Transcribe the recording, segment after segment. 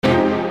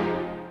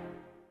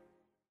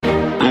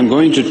I'm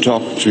going to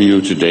talk to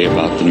you today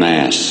about the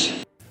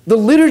Mass. The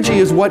liturgy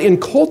is what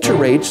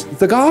enculturates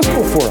the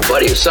gospel for us.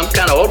 What are you, some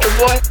kind of altar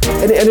boy?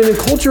 And it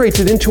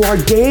enculturates it into our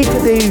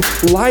day-to-day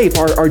life,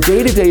 our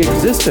day-to-day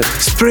existence.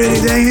 It's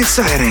pretty dang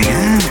exciting,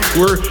 huh?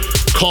 We're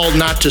called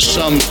not to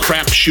some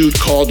crapshoot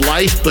called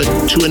life, but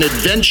to an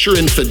adventure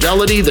in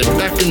fidelity that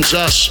beckons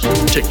us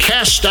to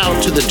cast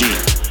out to the deep.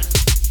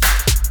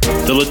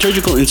 The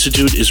Liturgical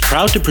Institute is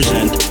proud to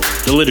present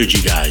the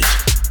Liturgy Guys.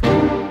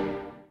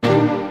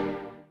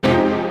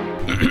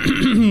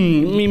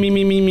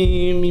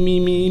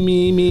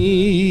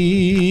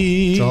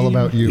 It's all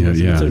about you.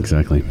 Yeah,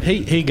 exactly.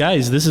 Hey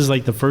guys, this is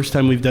like the first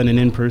time we've done an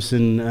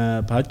in-person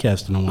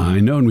podcast in a while. I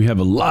know, and we have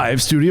a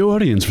live studio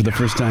audience for the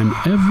first time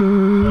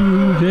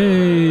ever.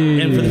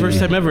 Hey. And for the first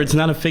time ever, it's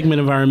not a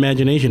figment of our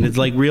imagination. It's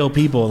like real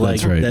people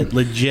that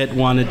legit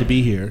wanted to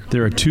be here.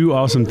 There are two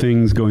awesome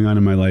things going on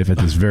in my life at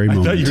this very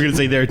moment. I thought you were going to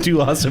say there are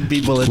two awesome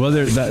people. Well,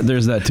 there's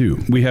that too.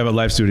 We have a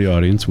live studio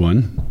audience,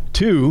 one.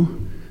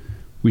 Two,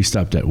 we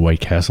stopped at White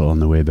Castle on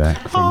the way back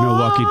from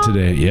Milwaukee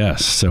today.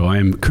 Yes, so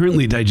I'm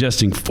currently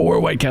digesting 4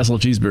 White Castle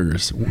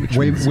cheeseburgers.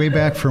 Way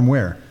back from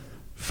where?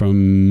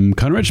 From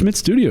Conrad Schmidt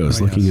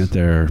Studios, looking at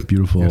their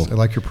beautiful... Yes, I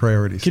like your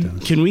priorities.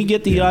 Can we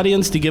get the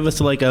audience to give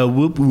us like a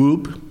whoop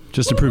whoop?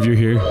 Just to prove you're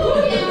here?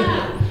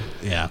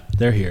 Yeah,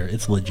 they're here.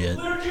 It's legit.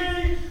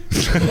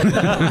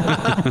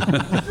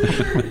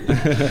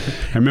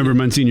 I remember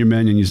Monsignor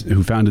Mannion,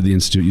 who founded the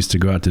Institute, used to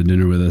go out to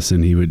dinner with us,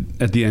 and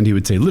at the end he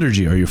would say,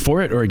 "Liturgy, are you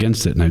for it or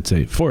against it?" And I'd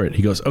say, "For it."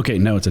 He goes, "Okay,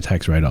 now it's a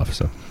tax write-off."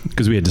 So,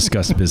 because we had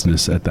discussed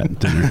business at that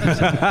dinner.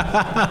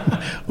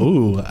 So.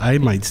 Ooh, I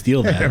might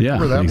steal that.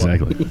 Yeah,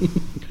 exactly.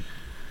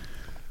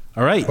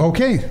 All right.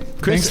 Okay.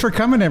 Thanks for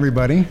coming,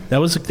 everybody. That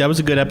was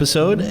a good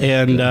episode,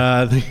 and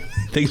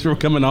thanks for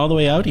coming all the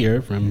way out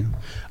here from.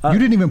 You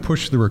didn't even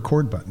push the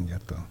record button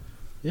yet, though.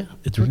 Yeah,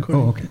 it's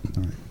recording. Oh, okay.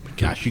 All right.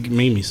 Gosh, you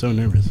made me so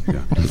nervous.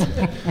 Yeah.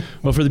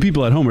 Well, for the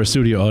people at home, our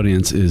studio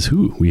audience is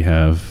who? We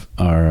have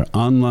our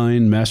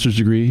online master's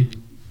degree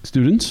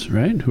students,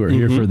 right, who are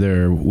here for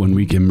their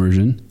 1-week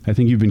immersion. I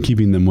think you've been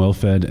keeping them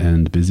well-fed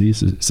and busy.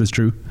 Is this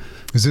true?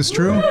 Is this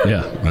true?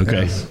 Yeah.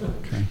 Okay. Yes.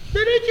 Okay.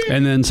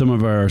 And then some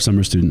of our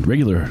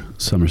regular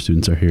summer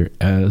students are here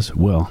as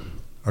well.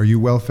 Are you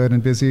well-fed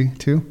and busy,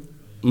 too?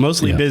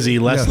 Mostly busy,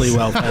 Leslie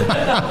well-fed.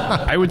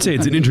 I would say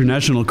it's an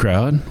international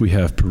crowd. We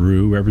have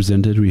Peru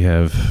represented. We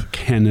have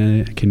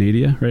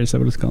Canada, right? Is that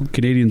what it's called?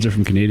 Canadians are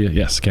from Canada.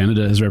 Yes,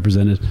 Canada is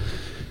represented.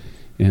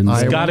 And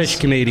Scottish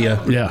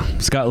Canada. Yeah,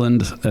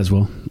 Scotland as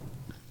well.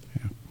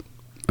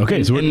 Yeah.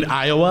 Okay, so in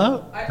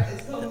Iowa?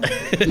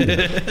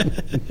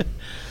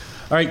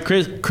 All right,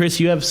 Chris,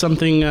 you have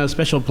something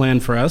special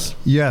planned for us.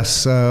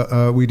 Yes,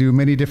 we do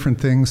many different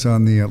things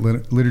on the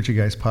Liturgy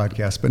Guys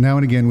podcast, but now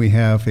and again we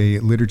have a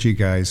Liturgy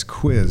Guys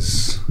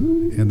quiz,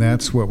 and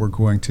that's what we're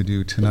going to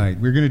do tonight.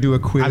 We're going to do a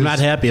quiz. I'm not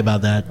happy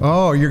about that.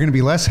 Oh, you're going to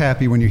be less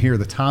happy when you hear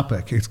the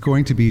topic. It's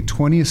going to be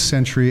 20th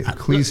century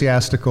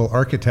ecclesiastical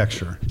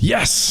architecture.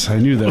 Yes, I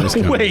knew that was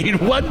coming.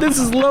 Wait, what? This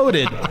is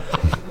loaded.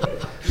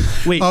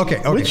 Wait, okay.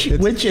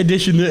 Which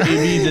edition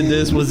did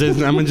this? Was this?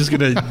 I'm just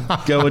going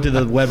to go into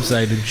the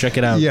website and check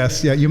it out.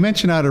 Yes, yeah. You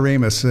mentioned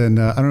Adoremus, and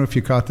I don't know if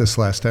you caught this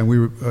last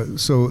time.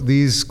 So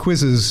these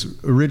quizzes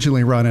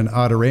originally run in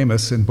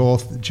Adoremus, and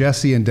both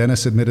Jesse and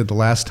Dennis admitted the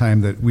last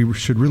time that we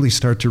should really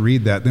start to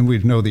read that. Then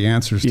we'd know the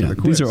answers to the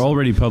quiz. These are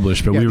already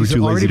published, but we were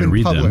too lazy to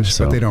read them.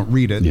 So. But they don't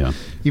read it,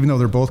 even though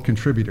they're both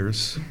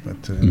contributors.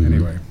 But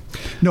anyway,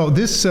 no.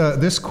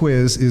 This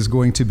quiz is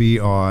going to be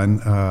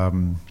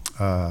on.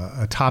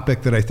 A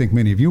topic that I think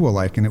many of you will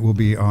like, and it will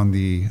be on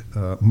the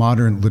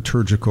modern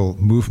liturgical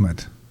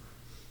movement.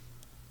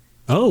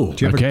 Oh,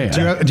 do you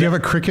have a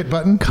cricket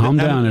button? Calm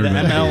down,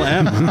 everybody.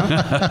 MLM.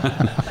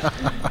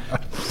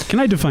 Can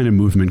I define a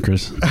movement,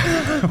 Chris?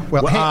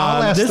 Well, hey,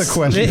 I'll ask the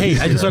question. Hey,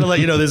 I just want to let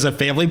you know this is a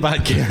family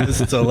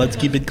podcast, so let's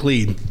keep it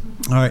clean.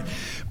 All right.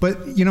 But,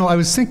 I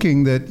was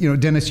thinking that,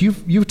 Dennis,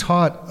 you've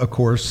taught a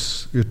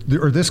course,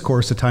 or this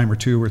course a time or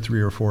 2 or 3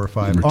 or 4 or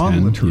 5 on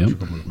the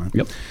liturgical movement.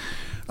 Yep.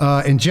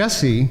 And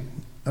Jesse,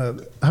 how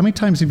many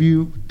times have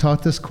you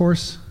taught this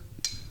course?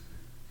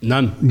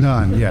 None,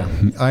 yeah.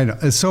 I know.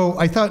 So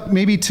I thought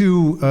maybe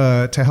to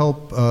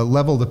help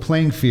level the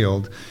playing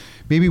field,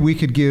 maybe we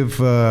could give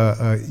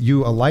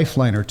you a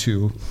lifeline or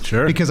two.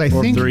 Sure. Because I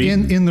think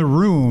in the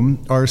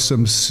room are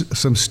some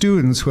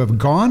students who have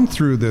gone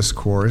through this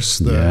course,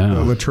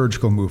 the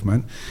liturgical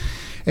movement.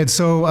 And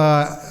so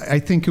I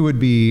think it would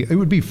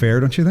be fair,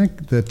 don't you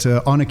think, that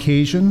on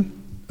occasion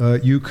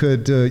you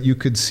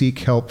could seek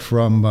help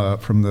from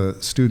the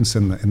students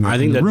in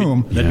the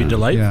room. That'd be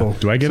delightful. Yeah.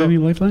 Do I get any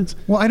lifelines?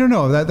 Well, I don't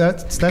know.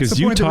 That's the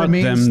point that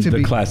remains to be.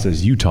 Because you taught them the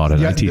classes you taught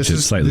it. I teach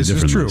it slightly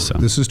differently.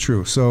 This is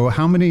true. So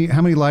how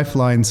many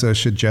lifelines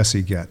should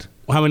Jesse get?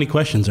 Well, how many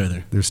questions are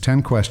there? There's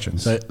 10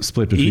 questions.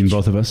 Split between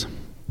both of us?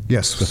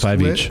 Yes. So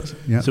 5 each.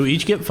 Yeah. So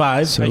each get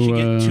 5. So I should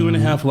get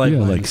 2.5 lifelines.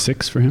 Yeah, like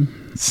 6 for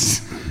him.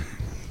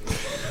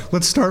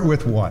 Let's start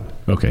with 1.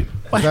 Okay.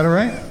 Is that all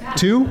right?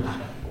 2?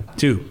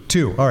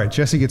 2. All right.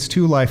 Jesse gets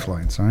 2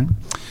 lifelines. All right.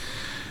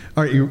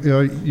 All right,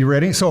 you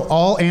ready? So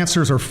all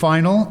answers are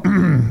final.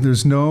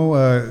 There's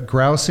no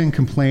grousing,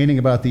 complaining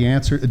about the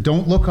answer.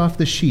 Don't look off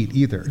the sheet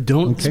either.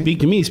 Don't speak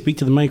to me. Speak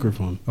to the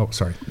microphone. Oh,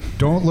 sorry.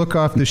 Don't look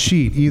off the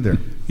sheet either.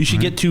 You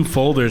should get 2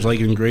 folders like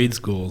in grade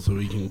school so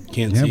we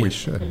can't see Yeah, it. we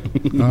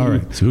should. All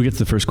right. So who gets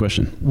the first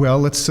question? Well,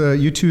 let's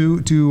you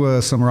two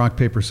do some rock,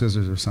 paper,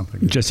 scissors or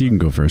something. Jesse, you can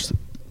go first.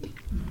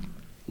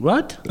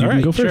 What? You All can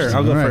right, go first. sure.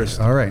 I'll go All right,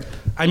 first. All right.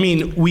 I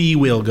mean, we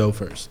will go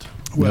first.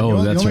 Well,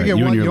 No, that's right. You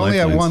You and your only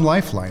have lifelines. one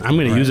lifeline. I'm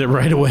going to use it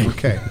right away.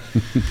 Okay.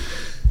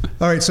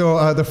 All right.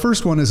 So the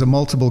first one is a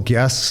multiple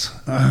guess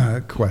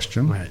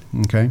question. Right.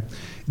 Okay.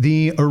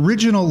 The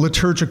original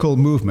liturgical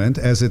movement,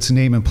 as its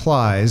name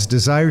implies,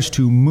 desires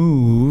to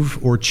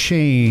move or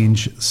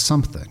change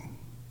something.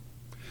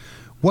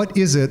 What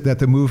is it that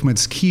the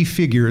movement's key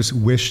figures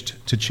wished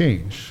to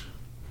change?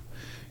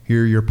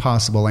 Here are your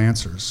possible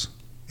answers.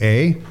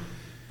 A,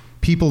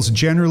 people's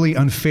generally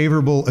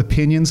unfavorable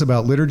opinions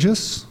about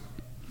liturgists.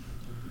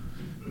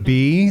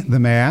 B, the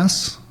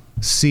Mass.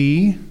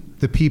 C,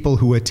 the people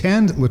who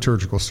attend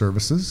liturgical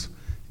services.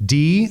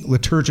 D,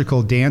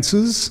 liturgical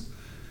dances.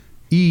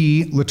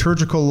 E,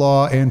 liturgical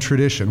law and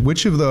tradition.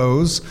 Which of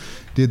those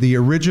did the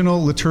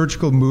original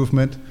liturgical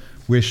movement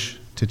wish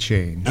to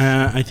change?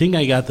 I think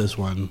I got this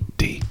one.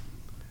 D.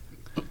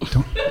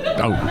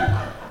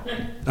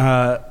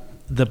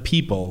 The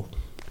people.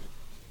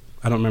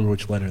 I don't remember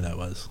which letter that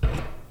was.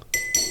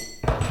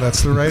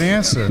 That's the right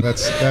answer.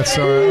 That's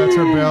our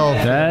bell.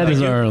 That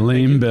is our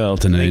lame bell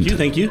tonight.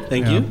 Thank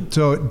you.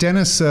 So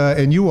Dennis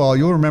and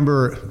you'll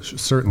remember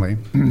certainly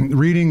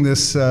reading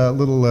this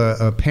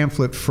little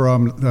pamphlet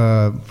from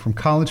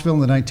Collegeville in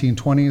the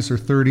 1920s or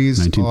 30s.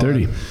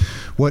 1930.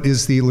 What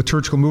is the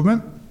liturgical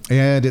movement?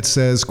 And it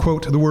says,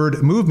 quote, the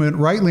word movement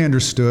rightly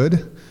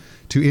understood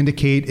to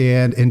indicate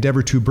and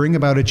endeavor to bring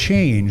about a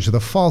change. The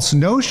false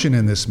notion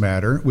in this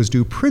matter was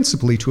due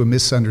principally to a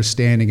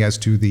misunderstanding as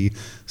to the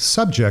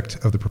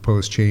subject of the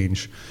proposed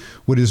change.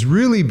 What is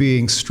really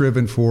being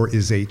striven for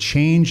is a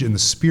change in the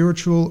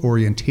spiritual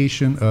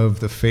orientation of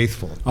the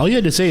faithful. All you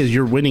had to say is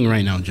you're winning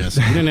right now,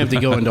 Jesse. You didn't have to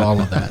go into all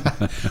of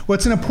that. Well,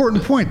 it's an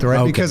important point, though, right?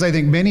 Okay. Because I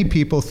think many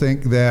people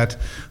think that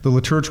the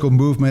liturgical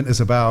movement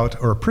is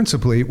about, or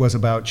principally was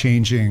about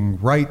changing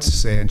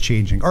rites and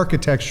changing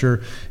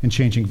architecture and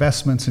changing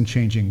vestments and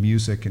changing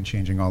music and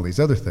changing all these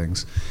other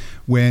things,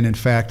 when in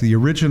fact the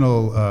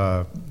original,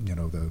 the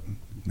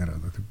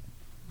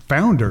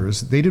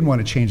founders, they didn't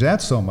want to change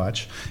that so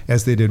much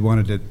as they did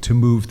wanted to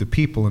move the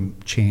people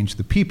and change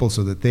the people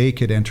so that they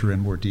could enter in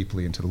more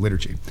deeply into the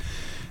liturgy.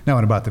 Now,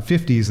 in about the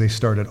 50s, they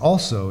started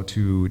also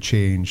to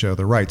change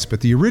the rites, but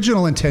the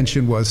original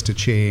intention was to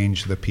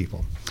change the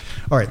people.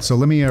 All right, so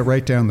let me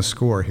write down the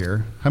score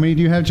here. How many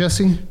do you have,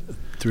 Jesse?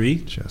 3.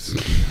 Jesse,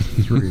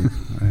 3.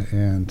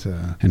 And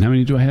how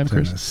many do I have,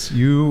 Chris? Dennis,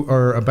 you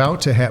are about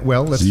to have,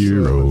 well, let's...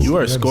 0. You are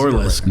let's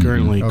scoreless zero.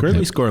 currently. Okay.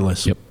 Currently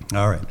scoreless. Yep.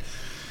 All right.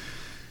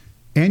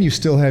 And you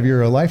still have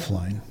your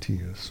lifeline to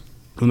use.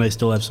 And I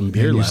still have some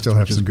beer And you left. still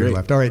have which is some beer great.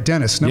 left. All right,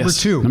 Dennis, number Yes.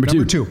 two. Number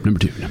two.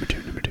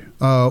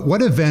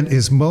 What event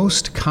is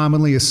most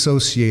commonly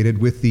associated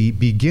with the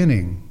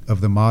beginning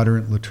of the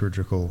modern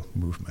liturgical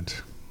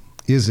movement?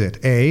 Is it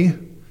A,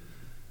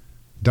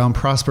 Dom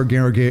Prosper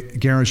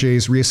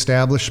Guéranger's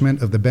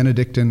reestablishment of the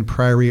Benedictine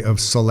Priory of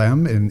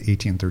Salem in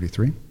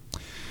 1833?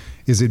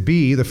 Is it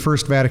B, the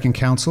First Vatican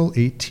Council,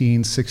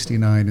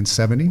 1869 and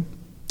 70?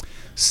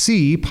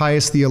 C,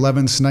 Pius XI's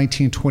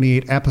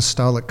 1928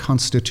 Apostolic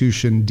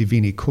Constitution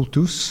Divini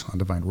Cultus, on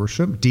divine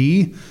worship.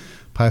 D,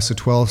 Pius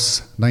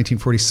XII's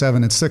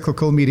 1947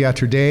 encyclical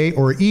Mediator Dei.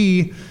 Or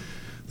E,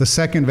 the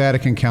Second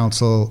Vatican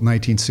Council,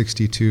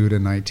 1962 to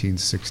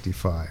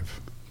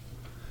 1965.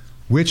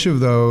 Which of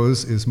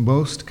those is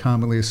most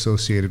commonly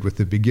associated with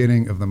the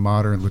beginning of the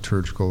modern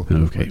liturgical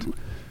movement? Okay.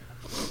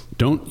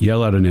 Don't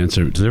yell out an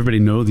answer. Does everybody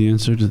know the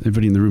answer? Does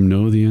everybody in the room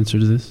know the answer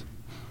to this?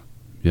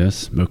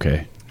 Yes?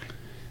 Okay.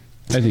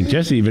 I think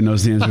Jesse even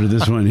knows the answer to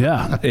this one.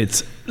 Yeah.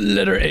 It's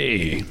letter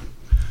A.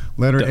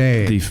 Letter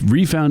A. The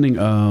refounding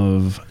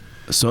of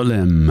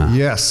Solem.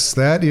 Yes,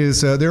 that is.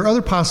 There are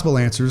other possible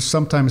answers.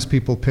 Sometimes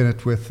people pin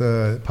it with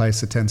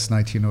Pius X's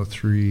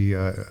 1903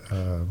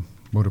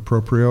 motu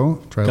proprio.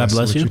 God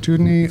bless you.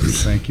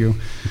 Thank you.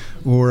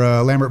 Or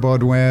Lambert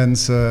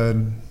Baudouin's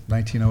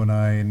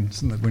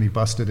 1909, when he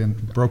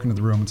broke into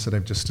the room and said,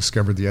 "I've just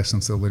discovered the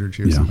essence of the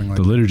liturgy," or something like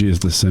that. The liturgy is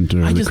the center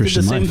of the I Christian just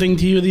did the life. same thing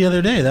to you the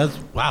other day. That's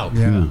wow.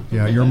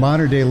 Yeah. Your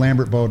modern day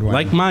Lambert Baudouin.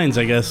 Like mine's,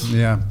 I guess.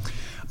 Yeah.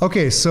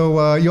 Okay,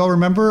 so you all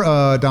remember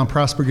Dom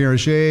Prosper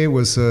Guéranger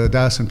was a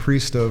diocesan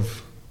priest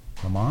of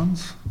Le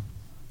Mans,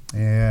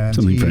 and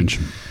Something he French.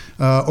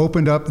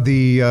 Opened up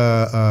the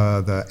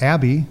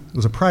abbey. It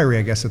was a priory,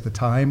 I guess, at the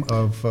time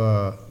of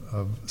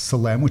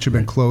Salem, which had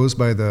been closed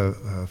by the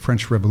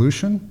French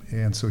Revolution,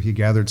 and so he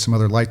gathered some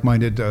other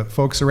like-minded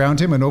folks around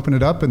him and opened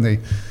it up, and they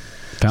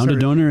Found a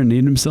donor and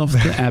named himself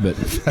the abbot.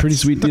 Pretty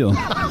sweet deal.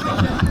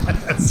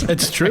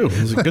 It's true.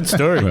 It's a good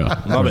story. Well,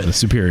 Love the it.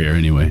 superior,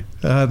 anyway.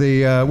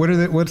 what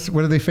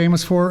are they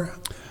famous for?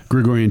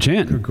 Gregorian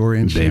chant.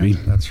 Gregorian baby.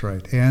 chant. That's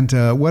right. And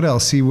what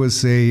else? He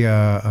was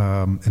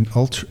an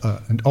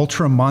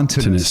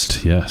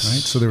ultramontanist. Yes.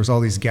 Right? So there was all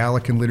these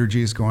Gallican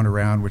liturgies going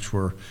around, which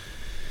were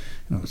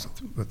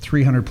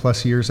 300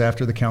 plus years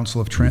after the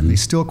Council of Trent. They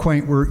still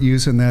weren't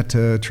using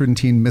that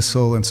Tridentine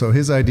Missal. And so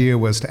his idea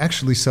was to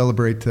actually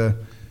celebrate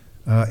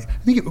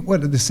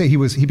what did they say?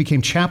 He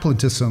became chaplain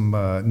to some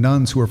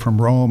nuns who were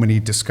from Rome, and he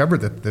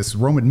discovered that this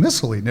Roman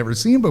Missal he'd never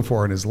seen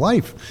before in his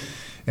life.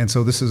 And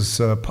so this is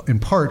in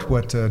part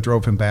what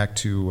drove him back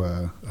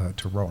to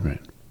Rome. Right.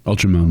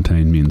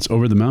 Ultramontane means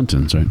over the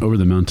mountains, right? Over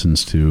the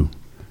mountains to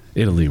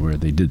Italy, where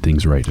they did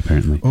things right,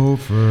 apparently.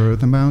 Over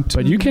the mountains.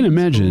 But you can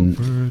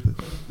imagine,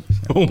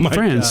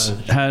 France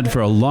had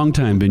for a long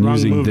time been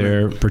using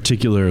their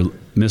particular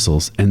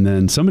missals, and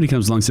then somebody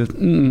comes along and says,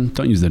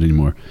 don't use that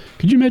anymore.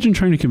 Could you imagine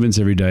trying to convince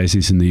every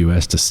diocese in the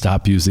U.S. to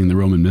stop using the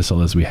Roman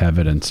Missal as we have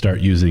it and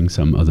start using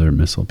some other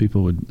missal?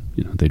 People would,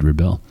 they'd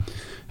rebel.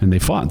 And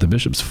the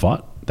bishops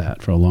fought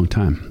that for a long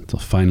time, until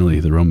finally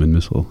the Roman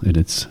Missal, in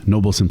its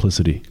noble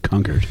simplicity,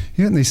 conquered.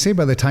 Yeah, and they say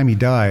by the time he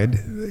died,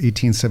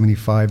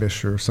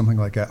 1875-ish or something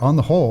like that, on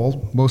the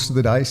whole, most of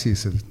the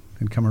dioceses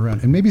had come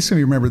around. And maybe some of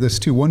you remember this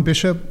too. One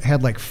bishop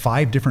had like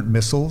 5 different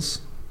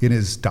missals in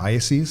his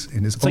diocese,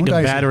 in his own diocese. It's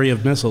like a battery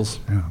of missals.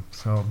 Yeah.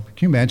 So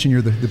can you imagine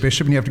you're the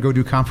bishop and you have to go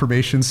do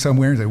confirmation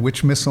somewhere and say,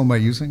 which missal am I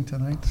using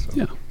tonight? So,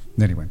 yeah.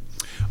 Anyway.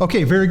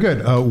 Okay, very good.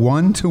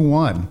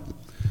 1-1.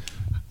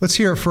 Let's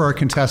hear it for our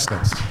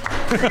contestants.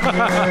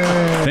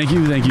 Thank you,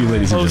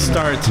 ladies and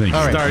gentlemen.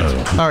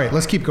 All right,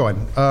 let's keep going.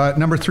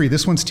 Number 3,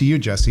 this one's to you,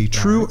 Jesse.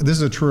 This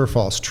is a true or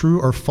false. True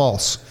or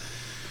false?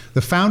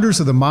 The founders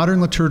of the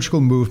modern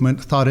liturgical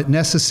movement thought it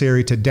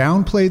necessary to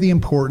downplay the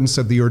importance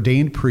of the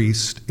ordained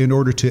priest in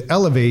order to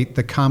elevate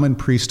the common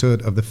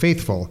priesthood of the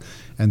faithful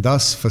and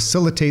thus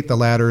facilitate the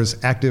latter's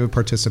active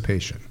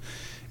participation.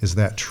 Is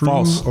that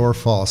true or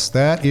false?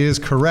 That is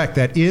correct.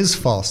 That is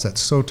false. That's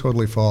so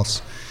totally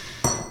false.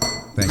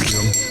 Thank you.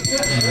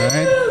 All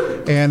right.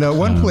 And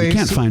one place... We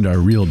can't find our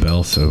real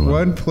bell, so...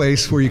 One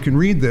place where you can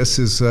read this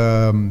is...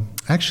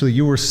 actually,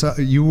 you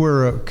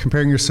were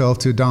comparing yourself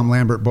to Dom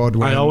Lambert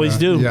Baudouin. I always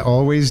do. Yeah,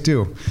 always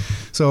do.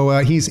 So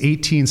he's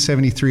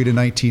 1873 to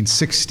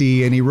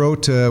 1960, and he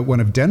wrote one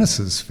of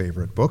Dennis's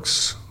favorite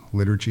books,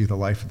 Liturgy, the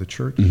Life of the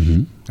Church.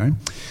 Mm-hmm. Right?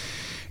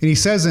 And he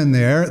says in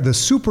there, the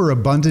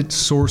superabundant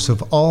source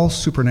of all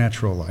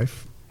supernatural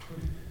life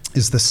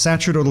is the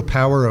sacerdotal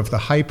power of the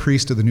high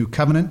priest of the new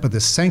covenant, but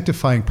the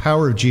sanctifying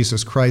power of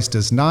Jesus Christ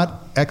does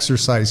not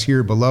exercise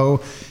here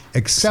below,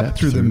 except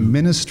through the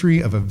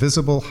ministry of a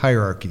visible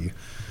hierarchy.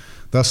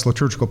 Thus,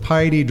 liturgical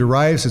piety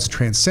derives its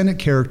transcendent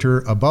character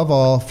above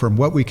all from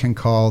what we can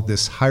call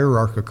this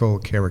hierarchical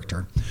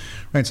character.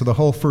 Right, so the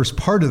whole first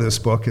part of this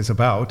book is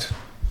about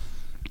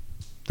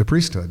the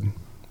priesthood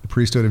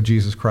of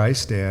Jesus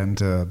Christ, and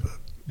how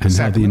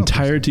the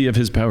entirety of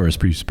his power as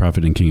priest,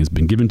 prophet, and king has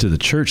been given to the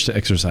church to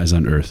exercise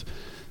on earth,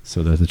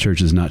 so that the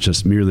church is not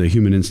just merely a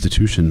human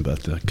institution,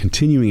 but the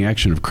continuing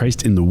action of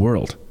Christ in the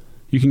world.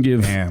 You can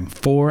give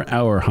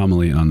 4-hour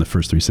homily on the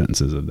first 3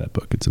 sentences of that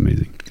book. It's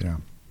amazing. Yeah.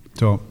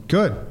 So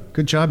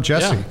good job,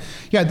 Jesse.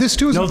 Yeah, this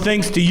too is no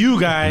thanks to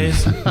you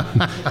guys.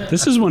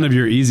 This is one of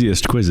your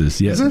easiest quizzes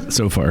yet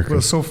so far.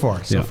 Well, so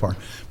far.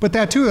 But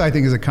that too, I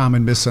think, is a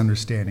common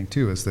misunderstanding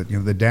too. Is that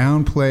the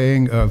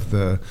downplaying of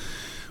the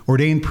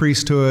ordained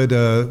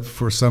priesthood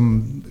for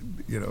some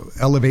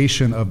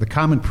elevation of the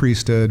common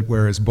priesthood,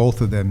 whereas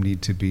both of them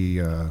need to be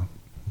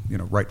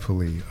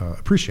rightfully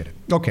appreciated.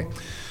 Okay.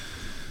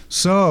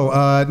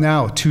 So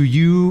now to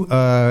you,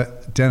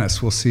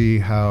 Dennis. We'll see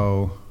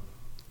how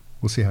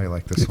you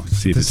like this one.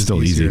 See if it's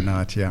still easy or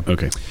not. Yeah.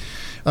 Okay.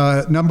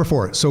 Number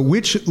 4. So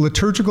which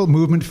liturgical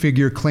movement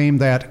figure claimed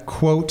that,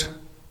 quote,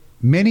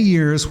 many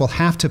years will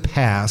have to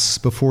pass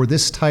before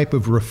this type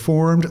of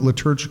reformed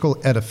liturgical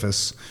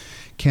edifice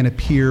can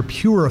appear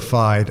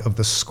purified of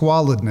the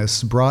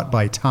squalidness brought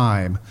by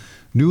time,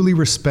 newly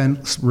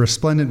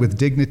resplendent with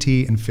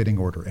dignity and fitting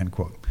order, end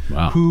quote.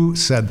 Wow. Who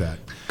said that?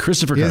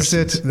 Christopher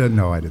Carstens. Is it?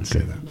 No, I didn't say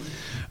that.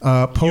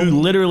 You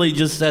literally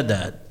just said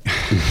that.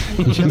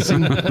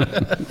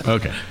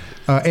 Okay.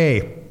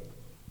 A,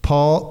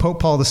 Pope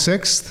Paul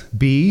VI.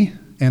 B,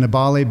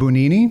 Annibale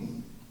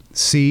Bugnini.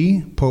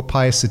 C, Pope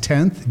Pius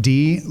X.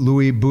 D,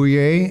 Louis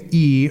Bouillet.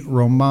 E,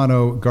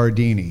 Romano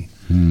Gardini.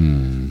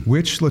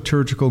 Which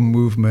liturgical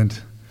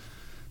movement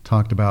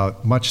talked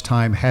about much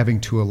time having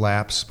to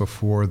elapse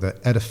before the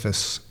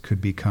edifice could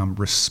become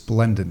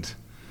resplendent,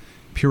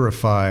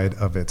 purified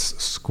of its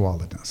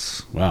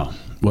squalidness? Wow.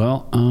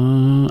 Well,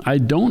 I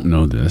don't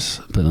know this,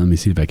 but let me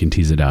see if I can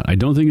tease it out. I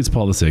don't think it's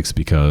Paul VI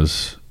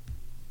because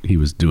he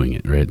was doing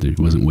it, right? He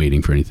wasn't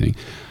waiting for anything.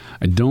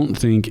 I don't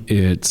think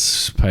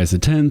it's Pius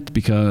X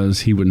because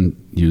he wouldn't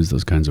use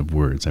those kinds of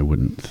words. I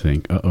wouldn't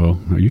think, are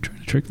you trying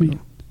to trick me?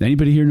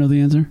 Anybody here know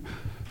the answer?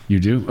 You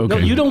do? Okay. No,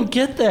 you don't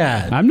get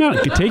that. I'm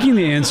not taking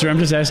the answer. I'm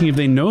just asking if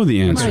they know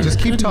the answer. Right, just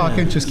keep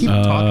talking. Just keep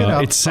talking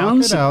out. It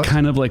sounds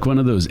kind of like one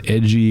of those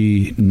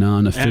edgy,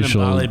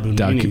 non-official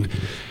documents.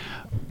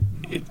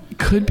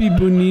 could be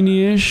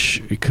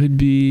Bonini-ish. It could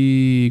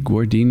be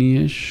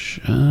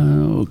Guardini-ish.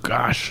 Oh,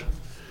 gosh.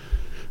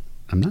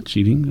 I'm not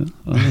cheating.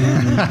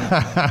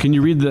 Can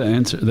you read the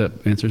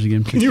answers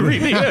again? Can you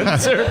read the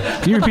answer?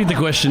 Can you repeat the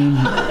question?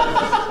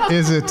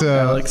 Is it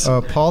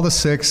Paul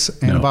VI,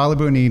 Annibale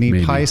Bonini,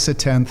 Maybe. Pius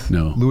X,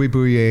 No. Louis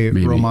Bouillet,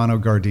 Maybe. Romano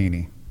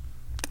Guardini?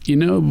 You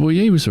know,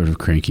 Bouillet was sort of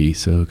cranky,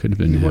 so it could have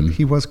been him.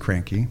 He was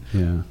cranky.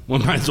 Yeah. Well,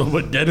 might as well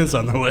put Dennis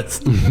on the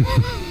list.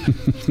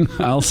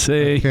 I'll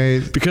say,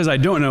 because I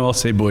don't know, I'll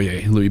say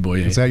Bouillet, Louis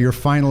Bouillet. Is that your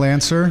final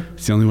answer?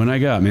 It's the only one I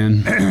got,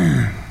 man.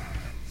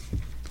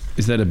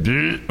 Is that a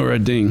bleh or a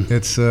ding?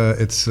 It's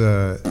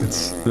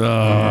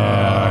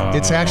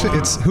actually,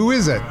 who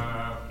is it?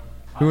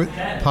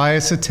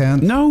 Pius X.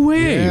 No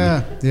way.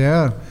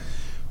 Yeah.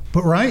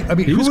 But right, I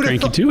mean, he was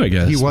cranky too, I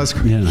guess. He was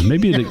cranky. Yeah,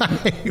 maybe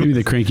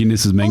the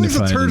crankiness is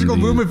magnified. All these liturgical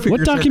movement figures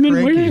what document?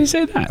 are Where cranky. did he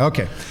say that?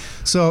 Okay,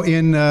 so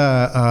in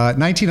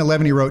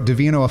 1911 he wrote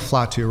Divino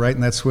Afflato, right,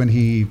 and that's when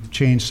he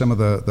changed some of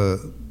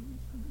the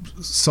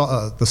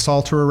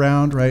Psalter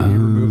around, right? He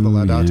removed the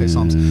Laudate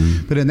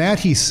Psalms. But in that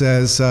he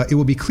says, it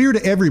will be clear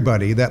to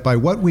everybody that by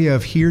what we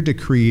have here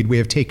decreed, we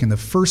have taken the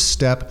first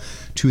step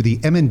to the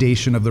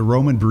emendation of the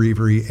Roman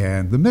breviary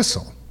and the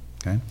Missal.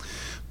 Okay.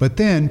 But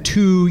then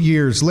 2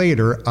 years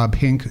later, ab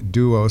hinc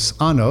duos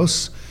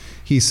annos,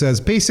 he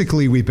says,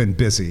 basically, we've been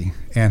busy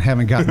and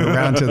haven't gotten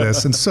around to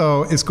this. And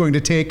so it's going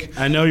to take...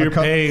 I know you're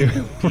paid,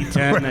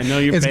 P10. I know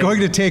you're It's paid. going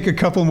to take a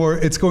couple more...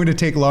 It's going to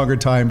take longer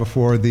time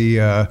before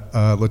the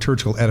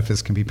liturgical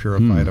edifice can be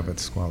purified of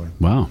its squalor.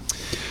 Wow.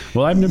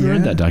 Well, I've never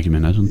read that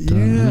document. I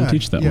don't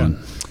teach that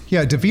one.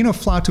 Yeah, Divino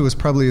Afflato is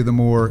probably the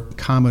more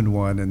common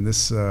one. And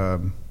this...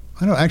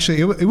 I know, actually,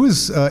 it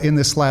was in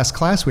this last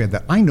class we had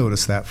that. I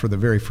noticed that for the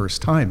very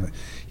first time.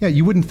 Yeah,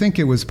 you wouldn't think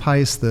it was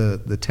Pius the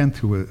 10th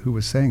who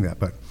was saying that.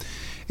 But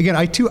again,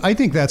 I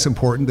think that's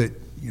important that,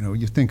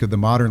 you think of the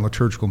modern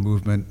liturgical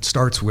movement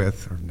starts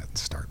with, or not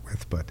start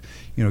with, but,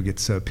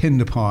 gets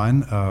pinned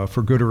upon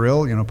for good or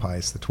ill,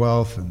 Pius the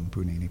 12th and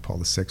Bonini,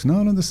 Paul VI.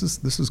 No, this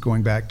is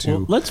going back to...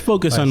 Well, let's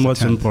focus on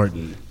what's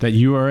important. That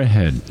you are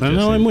ahead. I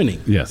know I'm winning.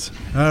 Yes.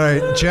 All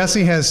right,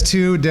 Jesse has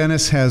 2,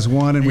 Dennis has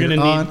 1, and we're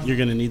on... You're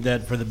going to need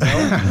that for the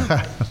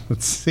bell?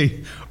 Let's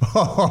see.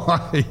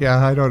 Oh,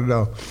 yeah, I don't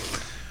know.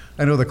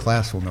 I know the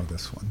class will know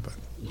this one, but...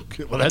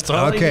 Well, that's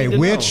all Okay, I need to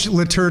which know.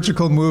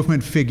 liturgical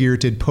movement figure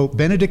did Pope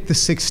Benedict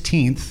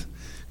XVI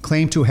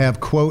claim to have,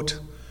 quote,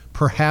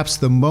 perhaps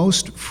the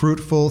most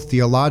fruitful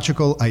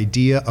theological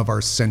idea of our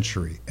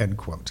century, end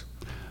quote?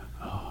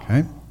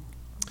 Okay.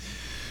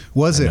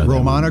 Was it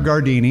Romano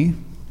Guardini,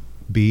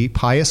 B,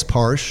 Pius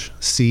Parsch,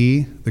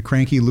 C, the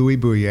cranky Louis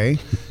Bouillet,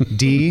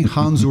 D,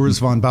 Hans Urs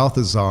von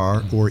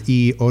Balthasar, or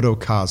E, Odo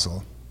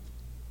Kazel?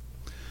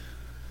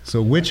 So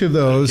which of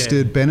those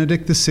did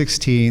Benedict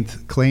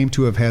XVI claim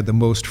to have had the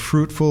most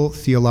fruitful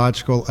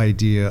theological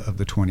idea of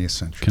the 20th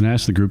century? Can I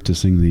ask the group to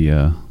sing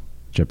the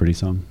Jeopardy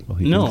song?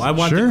 No, I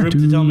want the group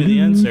to tell me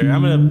the answer.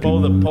 I'm going to poll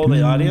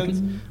the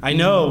audience. I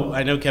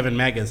know Kevin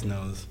Magus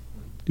knows.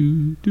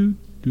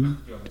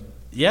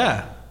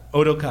 Yeah,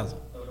 Odo Kazel.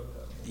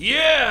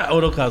 Yeah,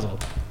 Odo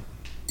Kazel.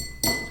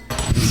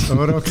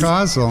 Odo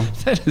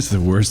Kazel. That is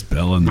the worst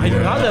bell in the world.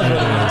 I thought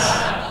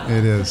that's what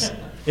It is.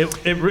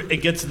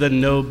 It gets the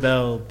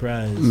Nobel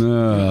Prize.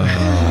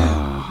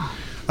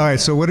 All right,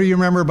 so what do you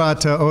remember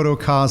about Odo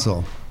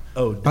Kazel?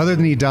 Other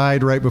than he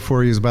died right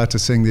before he was about to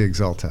sing the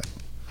Exultet.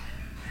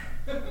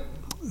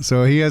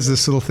 So he has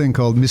this little thing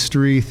called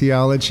mystery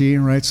theology,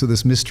 right? So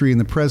this mystery in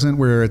the present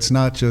where it's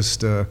not just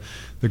the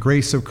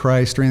grace of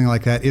Christ or anything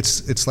like that.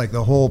 It's like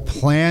the whole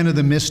plan of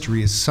the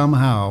mystery is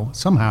somehow,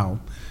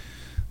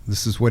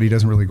 this is what he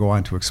doesn't really go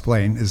on to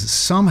explain, is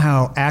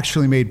somehow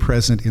actually made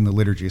present in the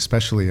liturgy,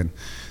 especially in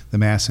the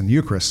Mass and the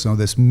Eucharist. So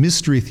this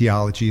mystery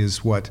theology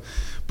is what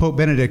Pope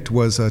Benedict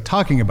was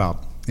talking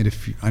about. And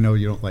I know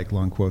you don't like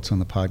long quotes on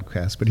the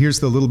podcast, but here's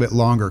the little bit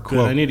longer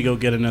quote. Good, I need to go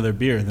get another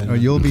beer then. Oh,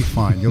 you'll be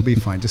fine. You'll be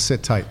fine. Just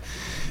sit tight.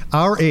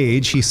 Our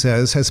age, he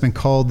says, has been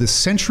called the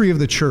century of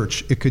the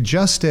church. It could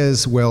just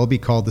as well be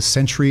called the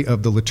century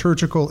of the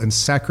liturgical and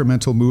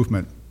sacramental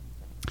movement.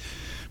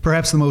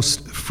 Perhaps the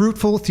most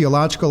fruitful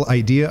theological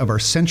idea of our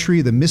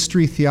century, the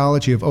mystery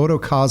theology of Odo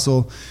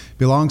Kazel,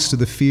 belongs to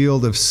the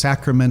field of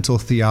sacramental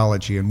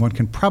theology. And one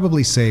can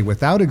probably say,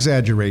 without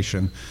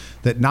exaggeration,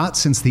 that not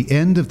since the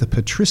end of the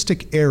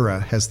patristic era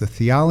has the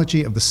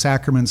theology of the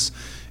sacraments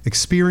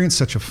experienced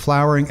such a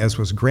flowering as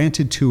was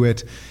granted to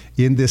it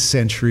in this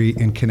century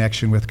in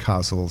connection with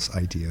Kazel's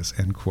ideas,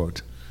 end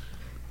quote.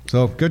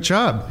 So good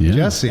job,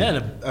 Jesse.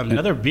 Yeah,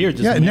 another beer.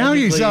 Just now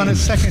he's on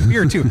his second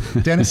beer, too.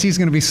 Dennis, he's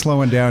going to be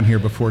slowing down here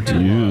before too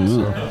long,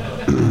 so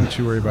don't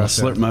you worry about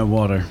that. I'll slurp my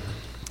water.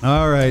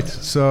 All right,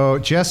 so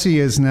Jesse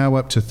is now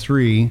up to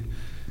 3,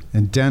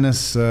 and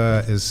Dennis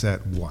is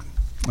at 1.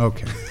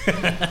 Okay.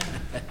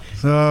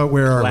 So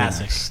where are we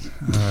next?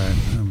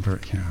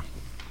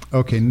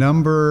 Okay,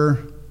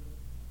 number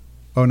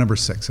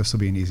 6. This will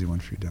be an easy one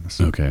for you,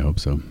 Dennis. Okay, I hope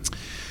so.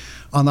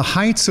 On the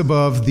heights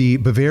above the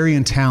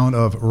Bavarian town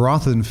of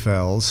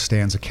Rothenfels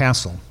stands a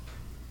castle.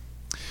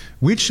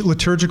 Which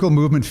liturgical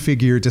movement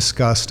figure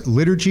discussed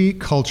liturgy,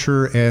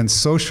 culture, and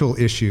social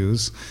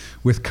issues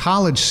with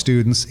college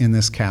students in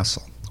this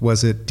castle?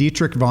 Was it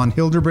Dietrich von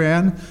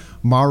Hildebrand,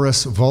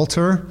 Maurus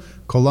Volter,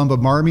 Columba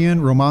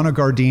Marmion, Romano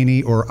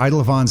Guardini, or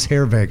Edelwans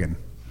Herwegen?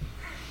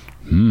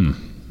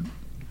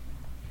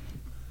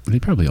 They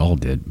probably all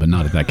did, but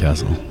not at that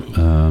castle.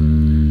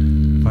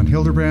 Von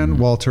Hildebrand,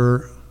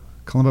 Walter,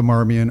 Columba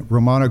Marmion,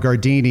 Romano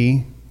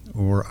Guardini,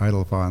 or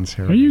Edelwans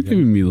Herwegen. Are you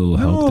giving me a little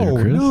help there,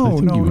 Chris? No, I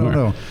think you are.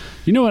 no.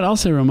 You know what? I'll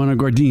say Romano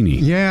Guardini.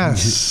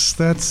 Yes,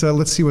 that's.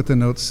 Let's see what the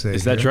notes say.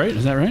 Is that here. right?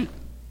 Is that right?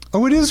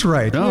 Oh, it is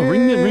right. Oh,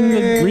 ring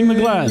the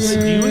glass. Do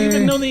you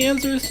even know the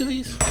answers to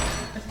these?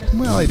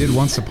 Well, I did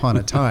once upon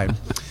a time.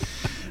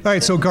 All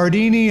right, so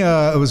Guardini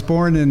was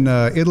born in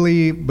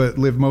Italy, but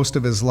lived most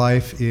of his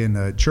life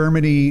in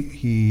Germany.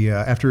 He,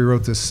 after he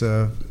wrote this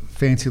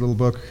fancy little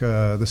book,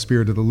 The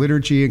Spirit of the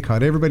Liturgy, and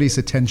caught everybody's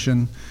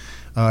attention,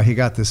 he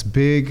got this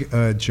big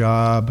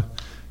job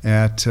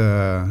at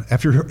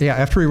after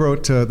he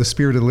wrote The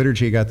Spirit of the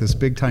Liturgy. He got this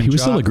big time. He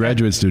was job still a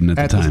graduate student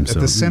at the time. At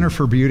the Center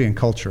for Beauty and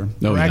Culture.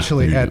 Oh, yeah.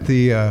 Actually, at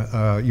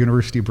the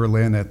University of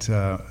Berlin. It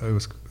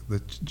was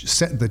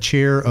the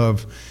chair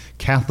of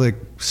Catholic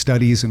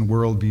Studies and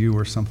Worldview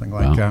or something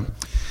like that.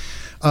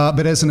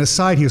 But as an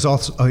aside, he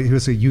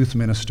was a youth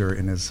minister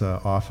in his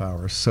off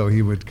hours. So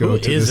he would go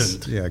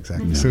this. Yeah,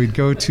 exactly. Yeah. So he'd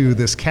go to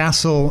this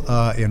castle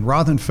in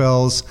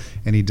Rothenfels,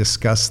 and he'd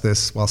discuss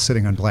this while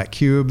sitting on black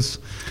cubes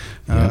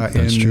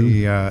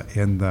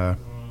in the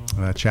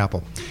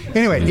chapel.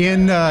 Anyway,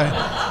 in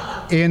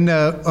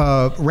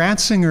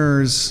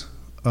Ratzinger's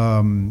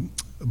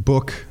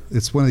book,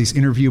 it's one of these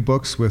interview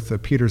books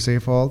with Peter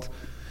Seefeld.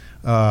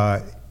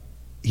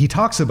 He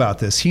talks about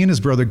this. He and his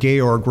brother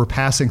Georg were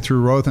passing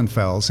through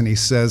Rothenfels, and he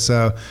says,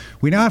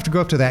 we now have to go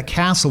up to that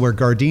castle where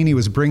Guardini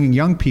was bringing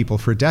young people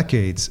for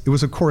decades. It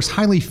was, of course,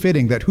 highly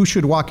fitting that who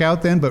should walk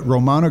out then but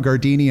Romano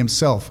Guardini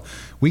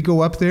himself. We go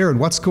up there, and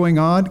what's going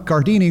on?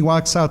 Guardini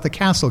walks out the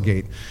castle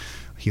gate.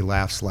 He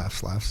laughs.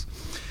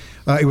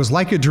 It was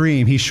like a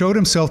dream. He showed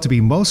himself to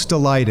be most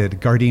delighted.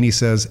 Guardini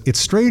says, it's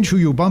strange who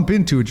you bump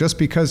into just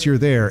because you're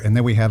there. And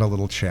then we had a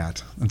little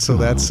chat. And so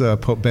that's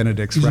Pope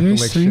Benedict's recollection.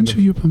 Very strange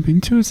who you bump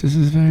into. This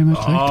is very much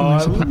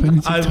like the way Pope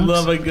Benedict I talks.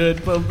 love a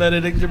good Pope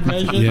Benedict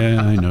impression.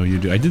 Yeah, I know you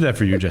do. I did that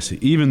for you, Jesse,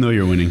 even though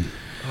you're winning.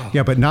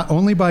 Yeah, but not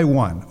only by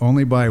one.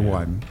 Only by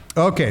one.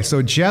 Okay,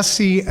 so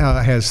Jesse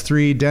has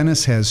 3,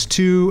 Dennis has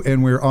 2,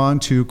 and we're on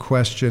to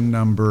question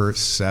number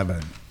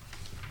 7.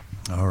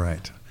 All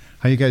right.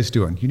 How you guys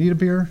doing? You need a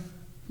beer?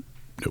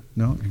 Nope.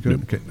 No? You good?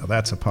 Nope. Okay, no,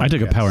 that's a podcast. I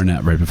took a power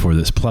nap right before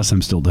this. Plus,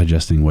 I'm still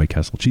digesting White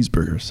Castle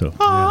cheeseburgers, so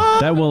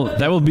that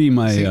will be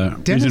my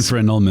reason for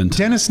annulment.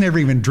 Dennis never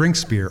even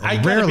drinks beer.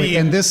 Rarely.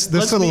 And this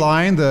little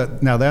line,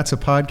 now that's a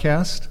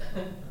podcast.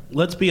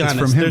 Let's be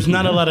honest. There's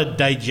not a lot of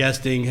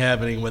digesting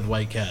happening with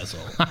White Castle.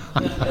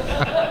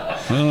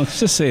 Well, let's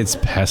just say it's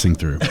passing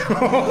through.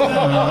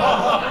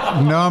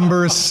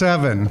 Number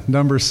 7.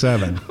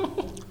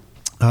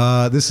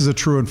 This is a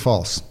true and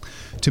false.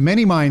 To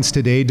many minds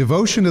today,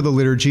 devotion to the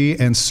liturgy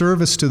and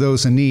service to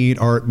those in need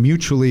are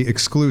mutually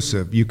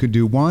exclusive. You could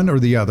do one or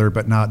the other,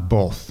 but not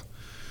both.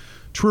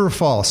 True or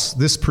false,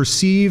 this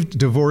perceived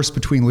divorce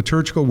between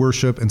liturgical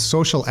worship and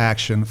social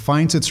action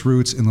finds its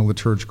roots in the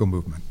liturgical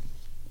movement.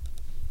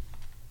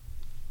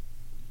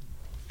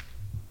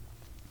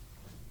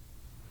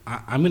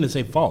 I'm going to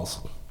say false.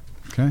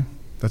 Okay,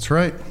 that's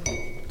right.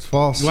 It's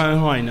false. You want to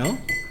know how I know?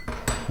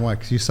 Why?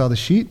 Because you saw the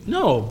sheet?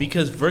 No,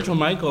 because Virgil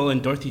Michael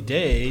and Dorothy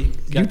Day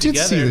got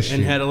together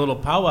and had a little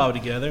powwow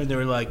together, and they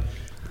were like,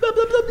 blah,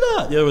 blah, blah,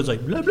 blah. They was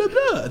like, blah, blah,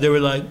 blah. They were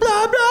like,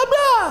 blah, blah,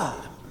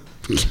 blah.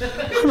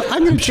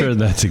 I'm sure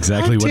that's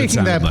exactly what it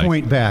sounded like. I'm taking that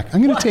point back.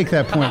 I'm going to take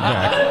that point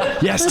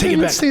back. Yes, take it back.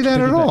 I didn't say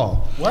that at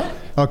all. What?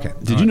 Okay.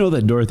 Did you know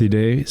that Dorothy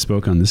Day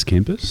spoke on this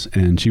campus,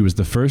 and she was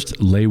the first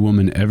lay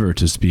woman ever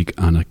to speak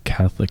on a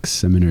Catholic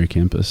seminary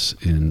campus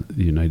in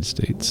the United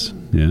States?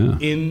 Yeah.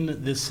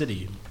 In this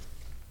city.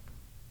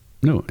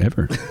 No,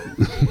 ever.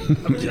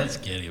 I'm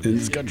just kidding. In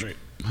this country.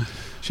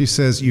 She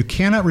says, you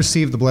cannot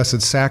receive the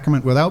Blessed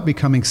Sacrament without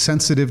becoming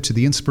sensitive to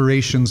the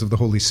inspirations of the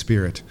Holy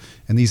Spirit.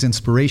 And these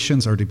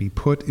inspirations are to be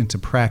put into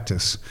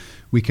practice.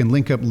 We can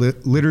link up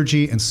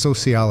liturgy and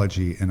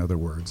sociology, in other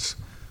words.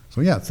 So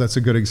yeah, that's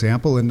a good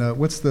example. And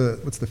what's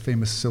the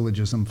famous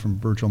syllogism from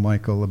Virgil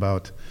Michael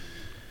about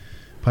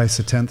Pius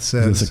X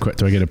says?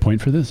 Do I get a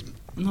point for this?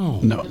 No.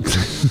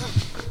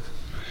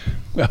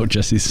 Wow,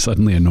 Jesse's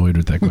suddenly annoyed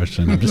with that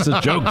question. I'm just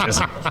a joke,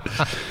 Jesse.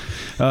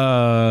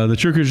 The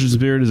true Christian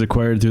spirit is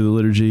acquired through the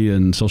liturgy,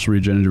 and social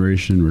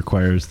regeneration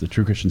requires the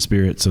true Christian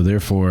spirit. So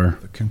therefore...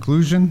 The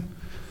conclusion,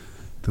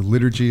 the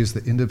liturgy is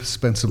the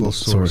indispensable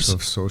source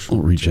of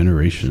social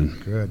regeneration.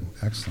 Good.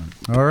 Excellent.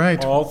 All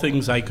right. All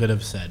things I could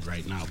have said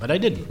right now, but I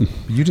didn't.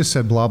 You just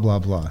said blah, blah,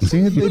 blah.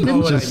 See, they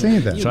didn't just say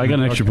that. So I got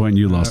an extra point,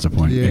 you lost a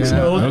point. Yeah. You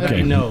know that Okay.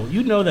 I know.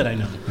 You know that I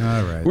know.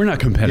 All right. We're not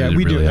competitive, Yeah,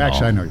 we do. really, at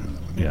Actually, all. I know you know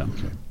that one.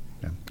 Yeah. Okay.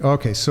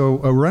 Okay, so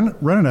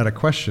running out of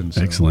questions.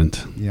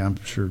 Excellent. Yeah,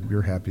 I'm sure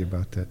you're happy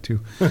about that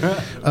too.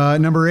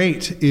 Number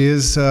 8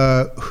 is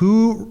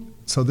who,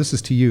 so this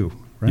is to you,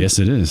 right? Yes,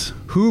 it is.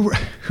 Who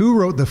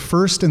wrote the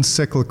first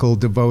encyclical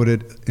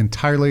devoted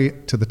entirely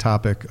to the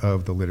topic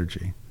of the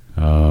liturgy?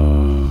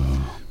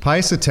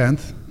 Pius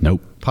X?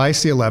 Nope.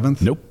 Pius XI?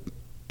 Nope.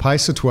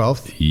 Pius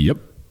XII? Yep.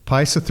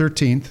 Pius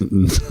XIII?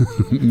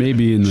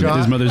 Maybe in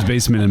his mother's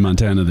basement in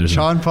Montana there's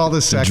John Paul II?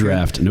 a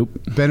draft. Nope.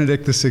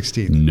 Benedict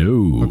XVI?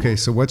 No. Okay,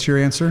 so what's your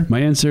answer? My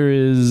answer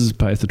is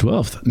Pius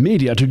XII.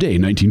 Mediator Day,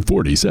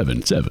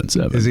 1947.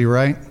 7. Is he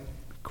right?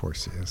 Of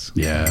course he is.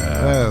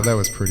 Yeah. That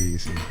was pretty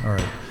easy. All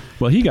right.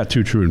 Well, he got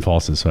 2 true and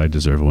falses, so I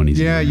deserve one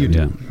easy. Yeah, you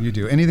do. You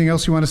do. Anything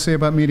else you want to say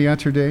about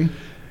Mediator Day?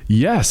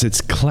 Yes,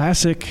 it's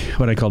classic,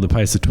 what I call the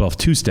Pius XII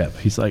two-step.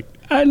 He's like,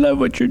 I love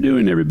what you're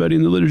doing, everybody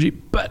in the liturgy,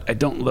 but I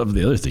don't love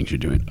the other things you're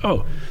doing.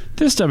 Oh,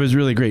 this stuff is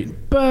really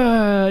great,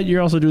 but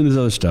you're also doing this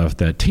other stuff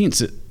that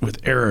taints it with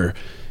error.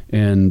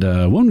 And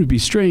one would be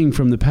straying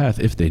from the path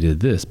if they did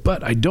this.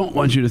 But I don't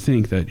want you to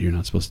think that you're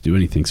not supposed to do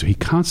anything. So he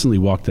constantly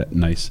walked that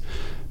nice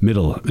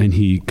middle. And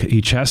he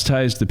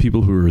chastised the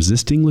people who were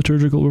resisting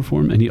liturgical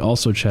reform, and he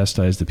also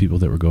chastised the people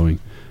that were going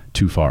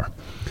too far.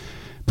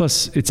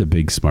 Plus, it's a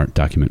big, smart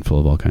document full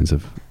of all kinds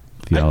of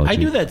theology. I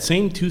do that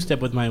same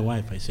two-step with my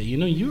wife. I say,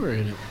 you are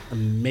an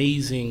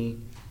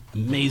amazing,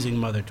 amazing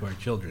mother to our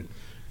children.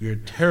 You're a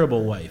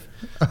terrible wife,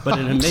 but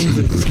an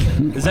amazing...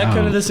 Is that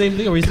kind of the same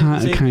thing?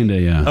 Kind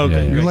of, yeah.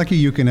 Okay. You're lucky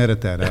you can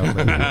edit that out.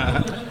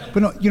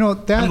 But no,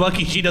 that... I'm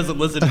lucky she doesn't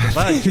listen to the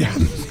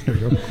podcast. There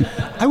you go.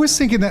 I was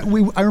thinking that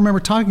I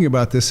remember talking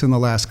about this in the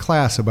last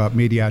class about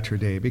Mediator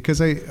Day, because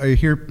I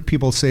hear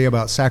people say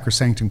about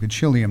Sacrosanctum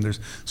Concilium,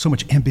 there's so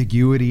much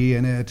ambiguity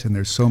in it, and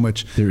there's so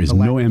much... There is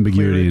no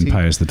ambiguity in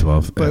Pius XII,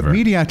 But ever.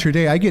 Mediator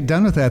Day, I get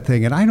done with that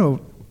thing, and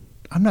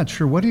I'm not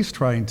sure what he's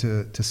trying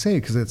to say,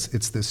 because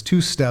it's this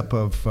two-step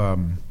of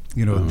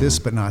this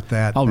but not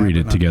that. I'll read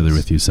it together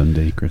with you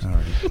someday, Chris. All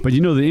right. But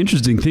the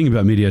interesting thing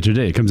about Mediator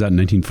Day, it comes out in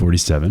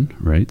 1947,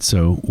 right?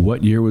 So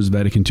what year was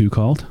Vatican II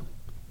called?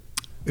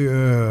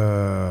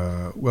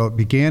 Well, it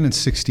began in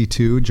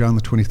 62. John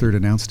the 23rd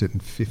announced it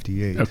in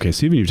 58. Okay,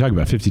 so even you're talking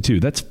about 52,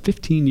 that's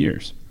 15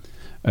 years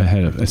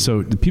ahead of.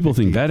 So the people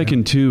think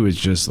Vatican II is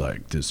just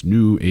like this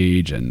new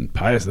age, and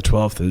Pius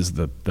XII is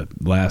the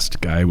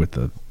last guy with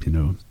the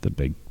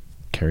big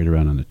carried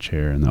around on a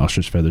chair and the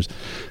ostrich feathers.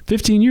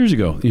 15 years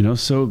ago,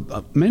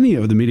 so many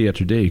of the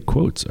Mediator Day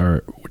quotes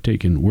are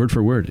taken word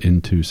for word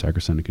into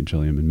Sacrosanctum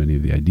Concilium, and many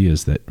of the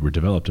ideas that were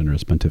developed under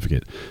his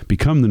pontificate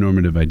become the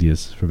normative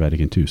ideas for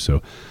Vatican II.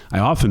 So I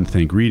often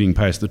think reading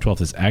Pius XII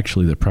is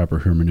actually the proper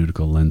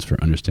hermeneutical lens for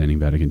understanding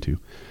Vatican II,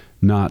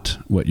 not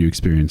what you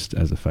experienced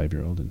as a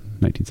 5-year-old in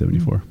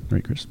 1974.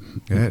 Right, Chris?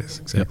 Yeah, that is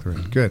exactly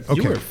right. Good.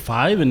 Okay. You were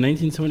 5 in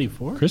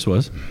 1974? Chris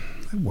was.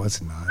 I was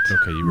not.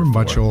 Okay, you were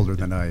much 4. older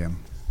than I am.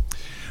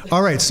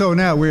 All right, so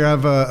now we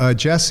have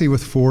Jesse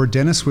with 4,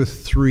 Dennis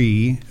with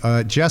 3.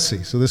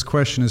 Jesse, so this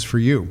question is for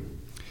you.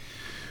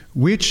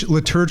 Which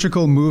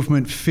liturgical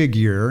movement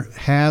figure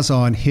has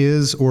on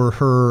his or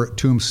her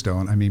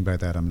tombstone, I mean by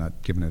that I'm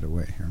not giving it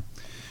away here,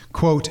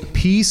 quote,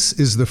 peace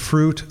is the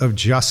fruit of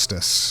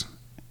justice.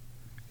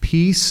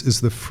 Peace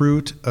is the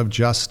fruit of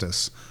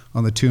justice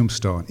on the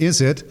tombstone.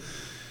 Is it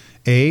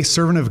A,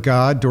 Servant of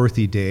God,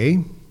 Dorothy Day?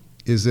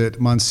 Is it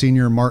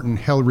Monsignor Martin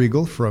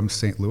Hellriegel from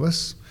St.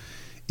 Louis?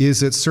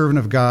 Is it Servant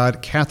of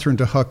God, Catherine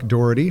de Huck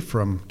Doherty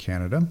from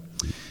Canada?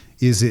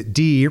 Is it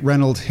D,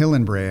 Reynold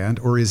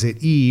Hillenbrand? Or is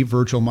it E,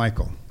 Virgil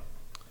Michael?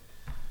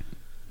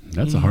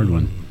 That's a hard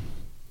one.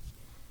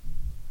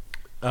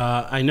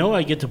 I know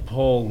I get to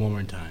poll one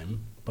more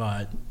time,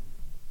 but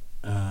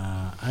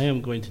I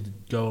am going to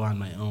go on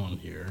my own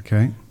here.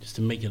 Okay. Just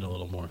to make it a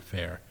little more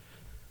fair.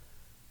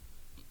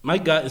 My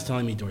gut is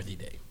telling me Dorothy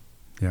Day.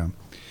 Yeah.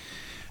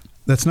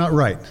 That's not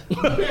right.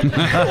 Why did you say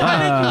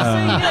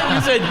that?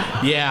 You said,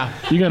 yeah.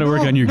 You got to work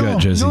on your gut,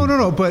 Jesse.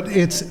 No. But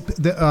it's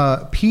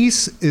the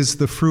peace is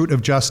the fruit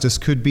of justice.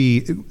 Could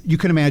be. You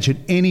can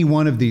imagine any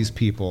one of these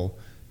people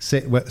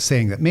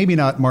saying that. Maybe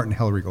not Martin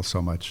Hellriegel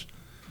so much.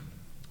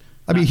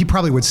 I mean, he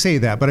probably would say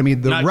that, but I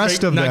mean, the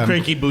rest of them. Not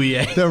Cranky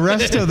Bouye. The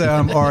rest of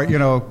them are,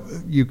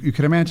 you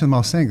can imagine them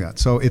all saying that.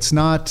 So it's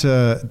not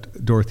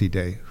Dorothy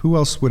Day. Who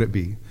else would it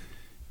be? Do you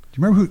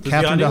remember who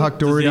Catherine de Huck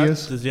Doherty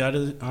is? Does the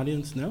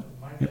audience know?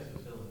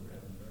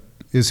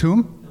 Is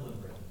whom?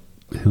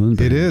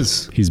 Hillenbrand. It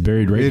is. He's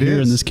buried right here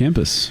in this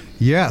campus.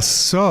 Yes.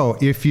 So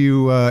if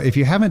you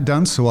haven't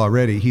done so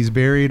already, he's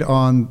buried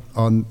on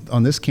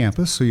this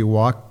campus. So you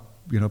walk,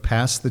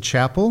 past the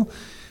chapel,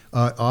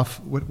 off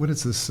what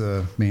is this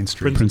main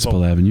street?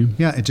 Principal Avenue.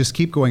 Yeah, and just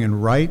keep going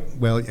and right.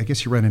 Well, I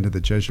guess you run into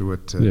the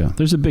Jesuit. Yeah,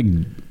 there's a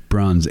big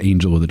bronze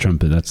angel with a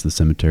trumpet. That's the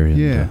cemetery.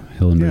 And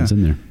Hillenbrand's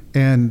in there.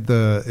 And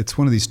it's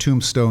one of these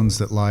tombstones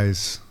that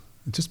lies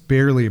just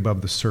barely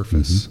above the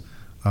surface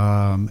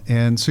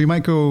And so you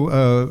might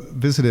go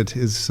visit at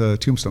his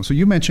tombstone. So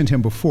you mentioned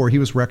him before. He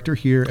was rector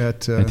here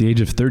at the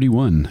age of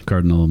 31,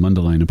 Cardinal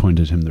Mundelein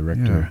appointed him the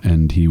rector,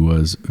 and he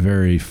was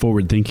very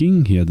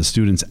forward-thinking. He had the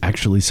students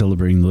actually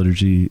celebrating the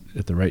liturgy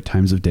at the right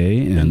times of day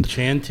and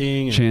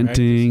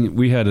chanting.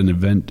 We had an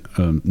event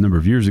a number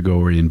of years ago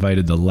where he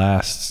invited the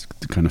last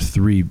kind of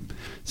 3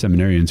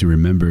 seminarians who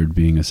remembered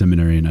being a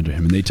seminarian under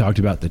him, and they talked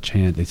about the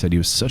chant. They said he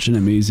was such an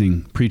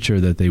amazing preacher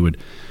that they would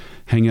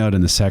hang out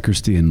in the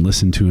sacristy and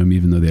listen to him,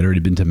 even though they'd already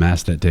been to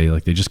Mass that day.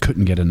 Like, they just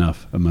couldn't get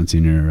enough of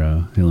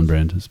Monsignor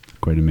Hillenbrand. It's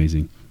quite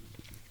amazing.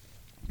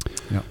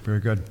 Yeah, very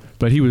good.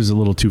 But he was a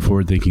little too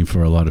forward-thinking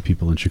for a lot of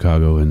people in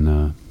Chicago,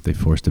 and they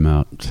forced him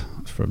out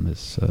from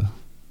his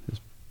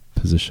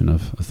position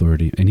of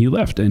authority. And he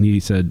left, and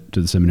he said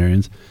to the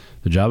seminarians,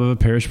 the job of a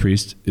parish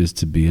priest is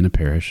to be in a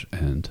parish,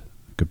 and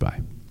goodbye.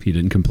 He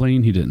didn't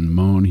complain, he didn't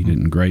moan, he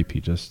didn't gripe.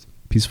 He just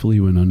peacefully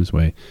went on his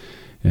way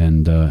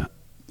and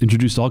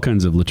introduced all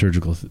kinds of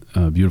liturgical,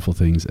 beautiful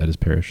things at his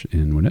parish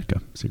in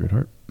Winnetka, Sacred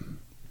Heart.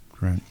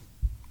 Right.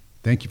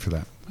 Thank you for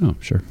that. Oh,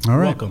 sure. All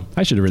right. Welcome.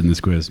 I should have written this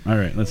quiz. All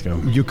right, let's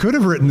go. You could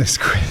have written this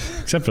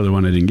quiz. Except for the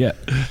one I didn't get.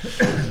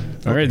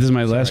 All right, this is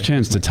my last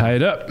chance to tie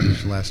it up.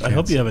 Last I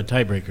hope you have a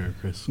tiebreaker,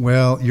 Chris.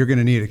 Well, you're going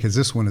to need it because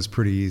this one is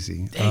pretty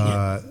easy.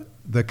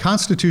 The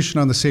Constitution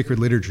on the Sacred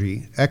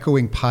Liturgy,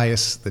 echoing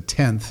Pius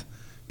X,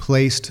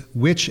 placed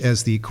which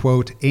as the,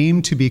 quote,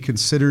 aim to be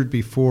considered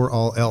before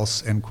all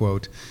else, end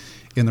quote,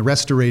 in the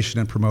restoration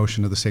and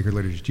promotion of the sacred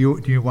liturgy.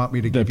 Do you want me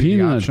to give you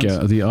the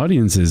options? The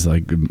audience is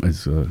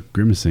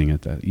grimacing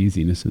at the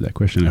easiness of that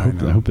question.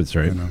 I hope it's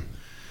right.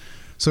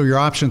 So your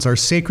options are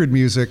sacred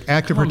music,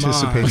 active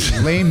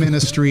participation, lay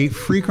ministry,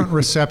 frequent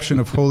reception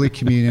of Holy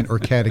Communion, or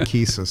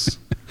catechesis.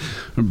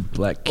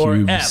 Black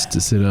cubes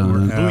to sit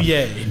on.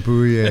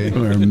 Bouye.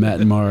 Or Matt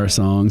and Mara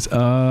songs.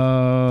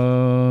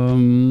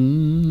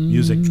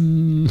 Music.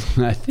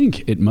 I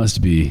think it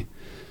must be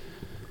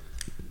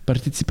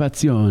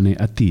partecipazione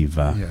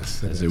attiva,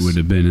 yes, as it would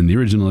have been in the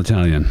original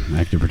Italian,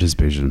 active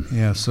participation.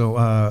 Yeah, so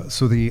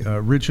the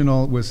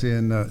original was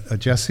in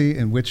Jesse,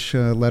 in which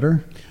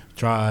letter?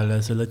 Tra la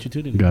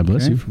sollecitudine. God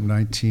bless you. From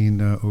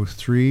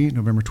 1903,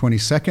 November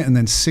 22nd, and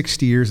then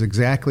 60 years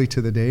exactly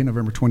to the day,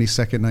 November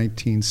 22nd,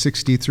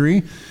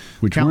 1963.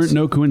 Which weren't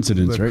no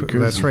coincidence, right,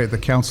 Chris? That's right. The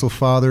Council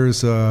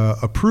Fathers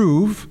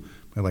approve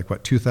by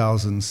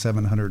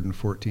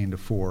 2,714 to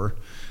 4.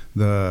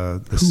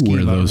 The Who schema,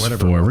 were those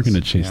whatever for? We're going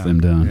to chase them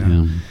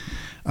down.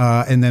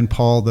 Yeah. And then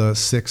Paul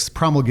VI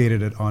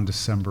promulgated it on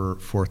December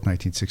 4th,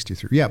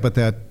 1963. Yeah, but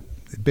that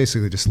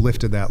basically just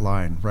lifted that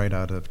line right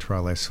out of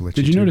Tra la sollecitudine.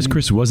 Did you notice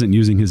Chris wasn't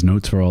using his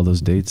notes for all those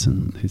dates?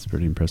 And he's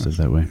pretty impressive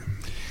that way.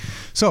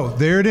 So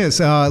there it is.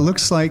 It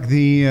looks like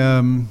we're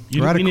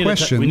out of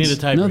questions. We need a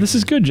tiebreaker. No, this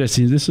is good,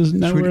 Jesse. This is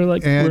now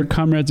we're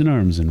comrades in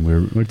arms, and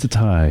it's a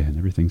tie, and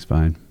everything's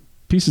fine.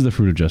 Peace is the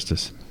fruit of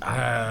justice.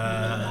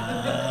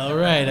 All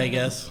right, I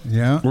guess.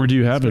 Yeah. Or do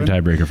you have a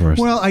tiebreaker for us?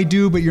 Well, I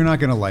do, but you're not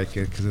going to like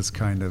it because it's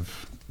kind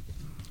of.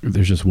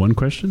 There's just one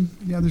question?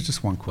 Yeah, there's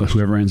just one question.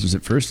 Whoever answers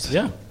it first?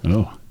 Yeah.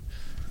 Oh.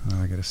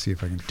 I got to see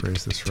if I can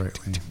phrase this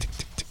rightly.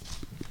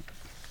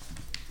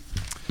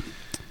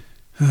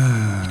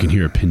 You can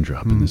hear a pin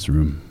drop in this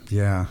room.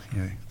 Yeah.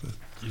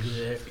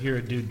 You hear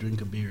a dude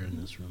drink a beer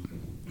in this room.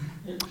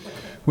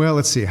 Well,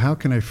 let's see. How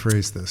can I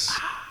phrase this?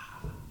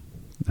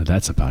 Now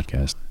that's a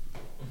podcast.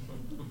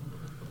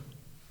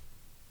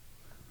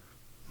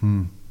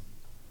 Hang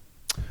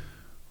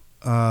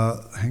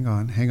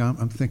on.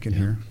 I'm thinking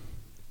here.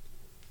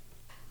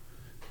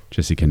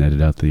 Jesse can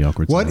edit out the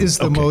awkward What silence. is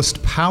the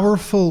most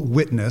powerful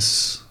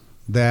witness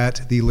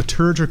that the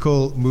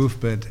liturgical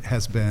movement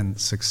has been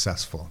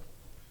successful?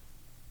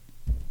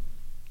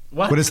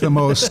 What is the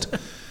most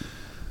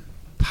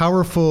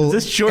powerful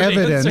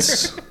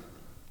evidence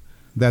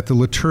that the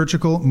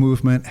liturgical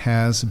movement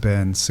has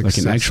been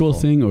successful? Like an actual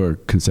thing or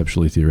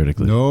conceptually,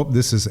 theoretically? Nope,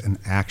 this is an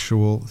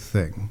actual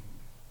thing.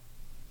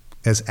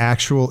 As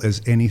actual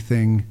as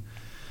anything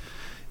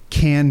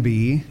can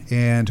be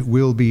and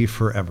will be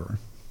forever.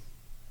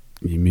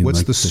 You mean what's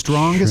like the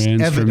strongest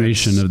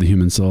transformation evidence of the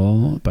human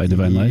soul by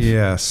divine life?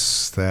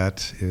 Yes,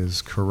 that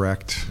is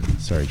correct.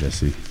 Sorry,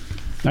 Jesse.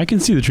 I can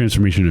see the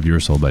transformation of your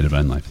soul by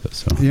divine life, though.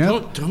 So yeah,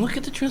 don't look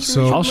at the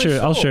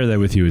transformation. I'll share that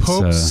with you. It's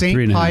Pope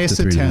Saint Pius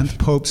X, 3.5.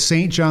 Pope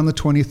Saint John the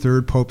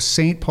 23rd, Pope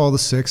Saint Paul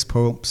VI,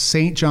 Pope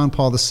Saint John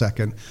Paul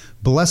II,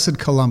 Blessed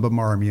Columba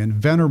Marmion,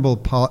 Venerable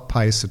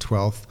Pius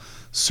XII,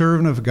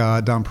 Servant of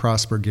God Dom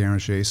Prosper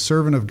Guéranger,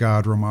 Servant of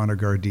God Romano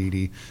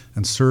Guardini,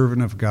 and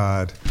Servant of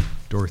God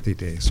Dorothy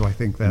Day. So I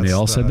think that's. And they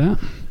all said that?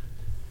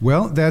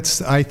 Well,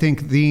 I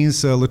think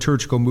these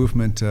liturgical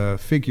movement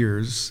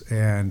figures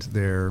and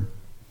their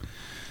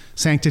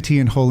sanctity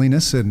and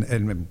holiness, and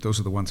those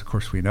are the ones, of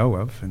course, we know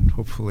of, and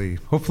hopefully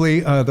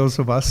those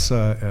of us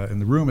in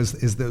the room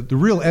is the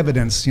real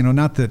evidence.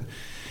 Not that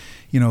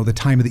the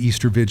time of the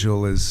Easter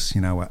Vigil is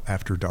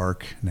after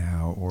dark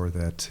now, or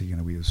that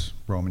we use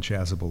Roman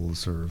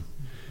chasubles or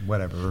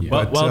whatever.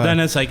 Yeah. Well,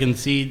 Dennis, I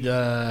concede.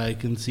 No.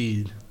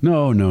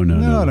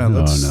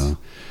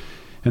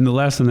 And the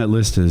last on that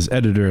list is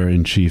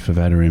editor-in-chief of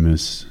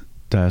Adoramus,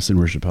 Diocesan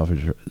Worship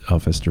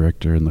Office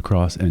Director in La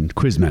Crosse, and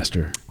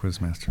Quizmaster. Chris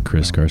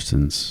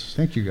Karstens.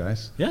 Thank you,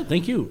 guys. Yeah,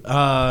 thank you.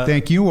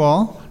 Thank you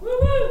all.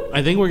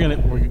 I think we're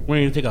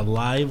gonna take a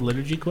live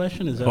liturgy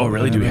question. Is that? Oh,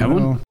 really? Do we have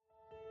one?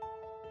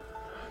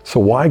 So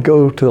why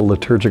go to the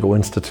Liturgical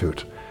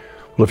Institute?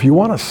 Well, if you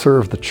want to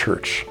serve the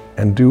church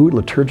and do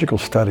liturgical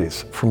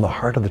studies from the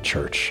heart of the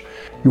church,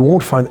 you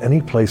won't find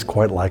any place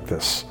quite like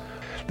this.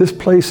 This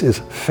place is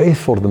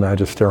faithful to the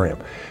magisterium,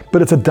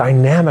 but it's a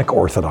dynamic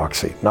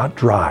orthodoxy, not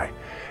dry.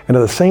 And at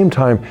the same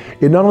time,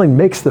 it not only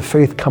makes the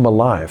faith come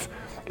alive,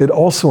 it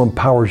also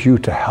empowers you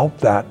to help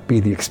that be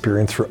the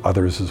experience for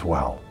others as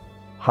well.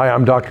 Hi,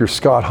 I'm Dr.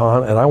 Scott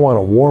Hahn, and I want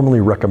to warmly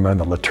recommend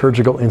the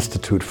Liturgical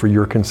Institute for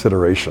your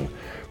consideration.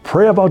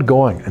 Pray about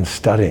going and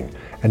studying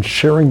and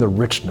sharing the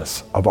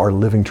richness of our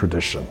living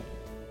tradition.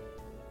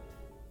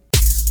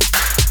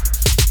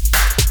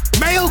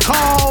 Mail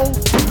call!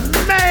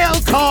 Mail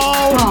call!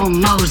 Oh,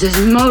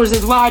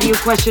 Moses, why do you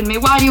question me?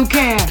 Why do you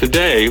care?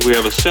 Today, we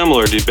have a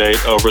similar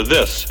debate over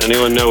this.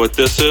 Anyone know what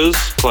this is,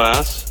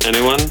 class?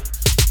 Anyone?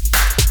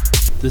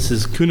 This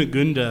is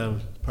Kunigunda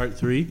Part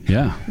 3.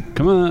 Yeah.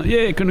 Come on.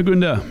 Yay,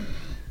 Kunigunda.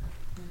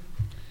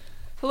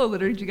 Hello,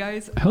 Liturgy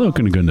guys. Hello,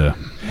 Kunigunda.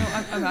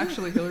 No, I'm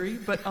actually Hillary,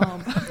 but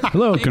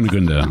Hello,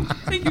 Kunigunda.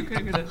 Thank you,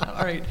 Kunigunda.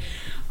 All right.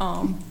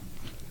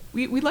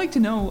 We'd like to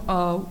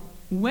know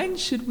when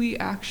should we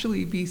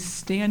actually be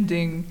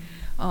standing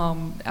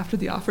after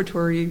the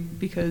offertory,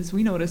 because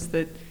we noticed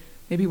that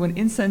maybe when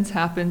incense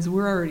happens,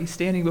 we're already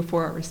standing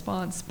before our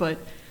response, but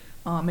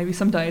maybe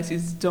some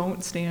dioceses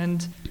don't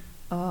stand,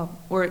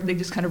 or they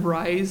just kind of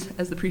rise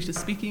as the priest is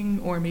speaking,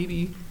 or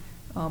maybe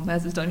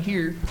as is done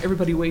here,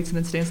 everybody waits and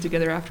then stands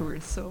together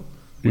afterwards. So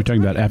you're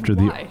talking about after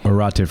the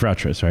Orate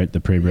Fratres, right?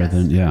 The Pray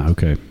Brethren. Yeah,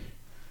 okay.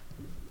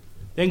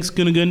 Thanks,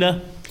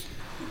 Kunigunda.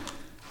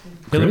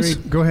 Chris?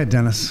 Go ahead,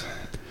 Dennis.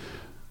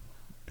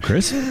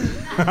 Chris?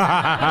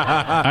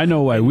 I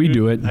know why we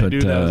do it, but I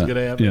knew that was going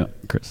to happen. Yeah,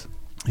 Chris.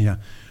 Yeah.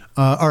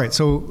 All right.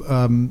 So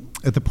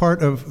at the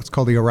part of, it's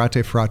called the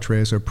Orate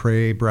Fratres, or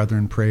Pray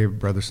Brethren, Pray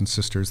Brothers and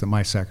Sisters, that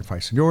my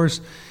sacrifice and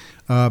yours.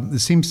 It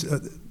seems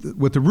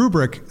what the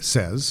rubric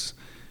says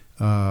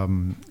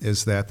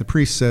is that the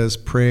priest says,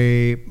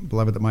 "Pray,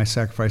 beloved, that my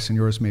sacrifice and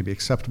yours may be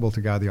acceptable to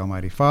God the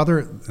Almighty Father."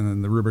 And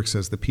then the rubric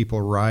says the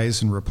people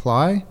rise and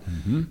reply.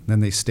 Mm-hmm.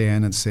 Then they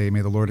stand and say, "May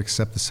the Lord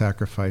accept the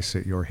sacrifice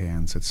at your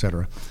hands,"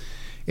 etc.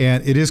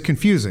 And it is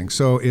confusing.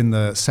 So in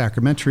the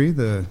sacramentary,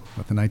 the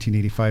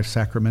 1985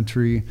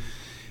 sacramentary,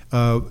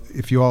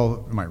 if you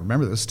all might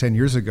remember this, 10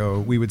 years ago,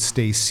 we would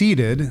stay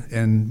seated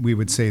and we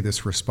would say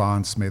this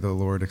response, "May the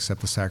Lord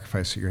accept the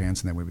sacrifice at your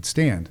hands," and then we would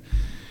stand.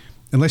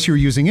 Unless you were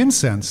using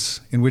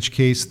incense, in which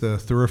case the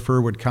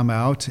thurifer would come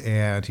out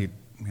and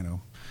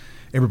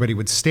everybody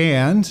would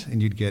stand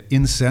and you'd get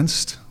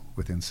incensed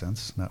with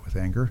incense, not with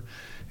anger.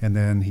 And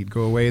then he'd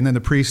go away and then the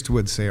priest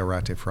would say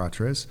Orate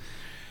Fratres.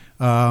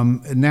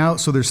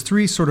 So there's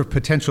three sort of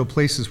potential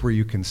places where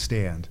you can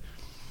stand.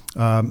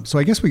 So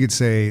I guess we could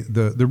say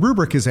the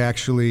rubric is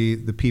actually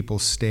the people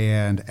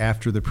stand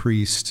after the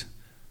priest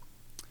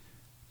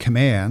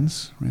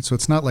commands, right? So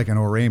it's not like an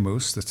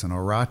oremus, that's an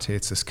orate,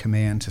 it's this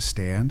command to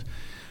stand.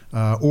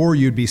 Or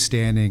you'd be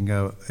standing,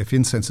 if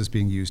incense is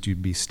being used, you'd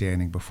be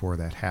standing before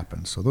that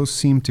happens. So those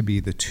seem to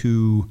be the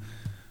two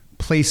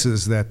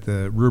places that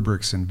the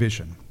rubrics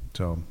envision.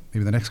 So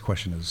maybe the next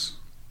question is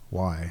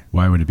why?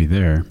 Why would it be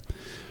there?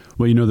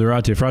 Well, the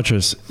Orate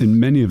Fratres, in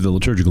many of the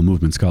liturgical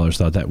movement, scholars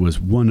thought that was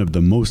one of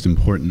the most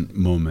important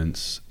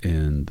moments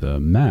in the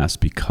Mass,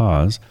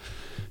 because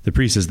the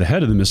priest, as the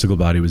head of the mystical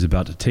body, was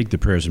about to take the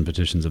prayers and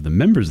petitions of the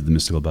members of the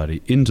mystical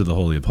body into the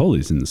Holy of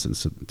Holies, in the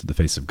sense to the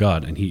face of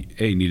God. And he,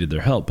 A, needed their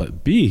help,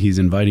 but B, he's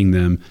inviting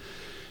them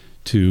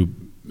to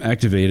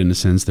activate, in a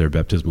sense, their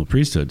baptismal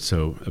priesthood.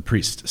 So a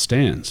priest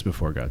stands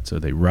before God. So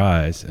they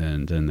rise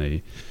and then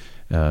they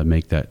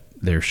make that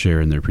their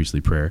share in their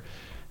priestly prayer.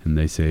 And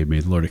they say,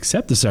 "May the Lord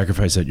accept the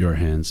sacrifice at your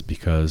hands,"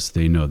 because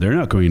they know they're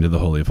not going into the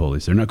Holy of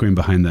Holies. They're not going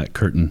behind that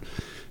curtain.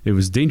 It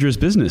was dangerous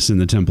business in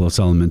the Temple of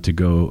Solomon to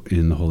go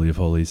in the Holy of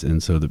Holies,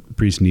 and so the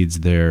priest needs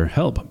their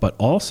help. But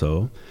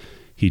also,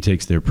 he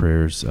takes their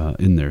prayers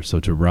in there. So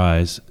to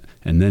rise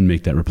and then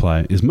make that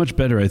reply is much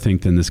better, I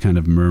think, than this kind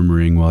of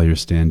murmuring while you're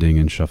standing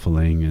and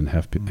shuffling and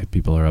half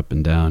people are up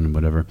and down and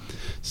whatever.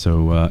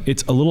 So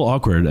it's a little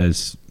awkward,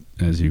 as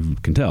you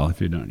can tell if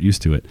you're not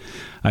used to it.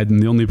 I'm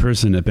the only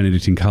person at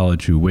Benedictine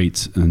College who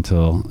waits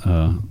until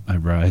I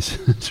rise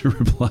to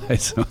reply.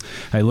 So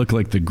I look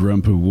like the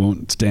grump who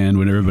won't stand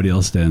when everybody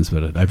else stands,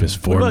 but I've just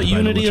formed. What about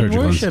unity of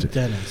worship,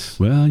 Dennis?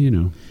 Well,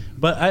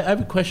 But I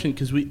have a question,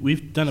 because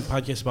we've done a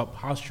podcast about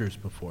postures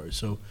before.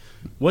 So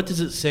what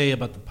does it say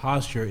about the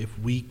posture if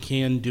we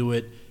can do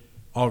it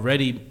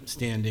already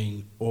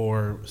standing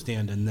or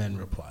stand and then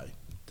reply?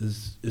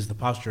 Is the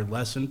posture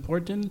less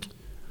important?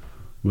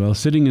 Well,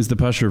 sitting is the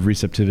posture of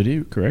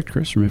receptivity, correct,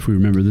 Chris? If we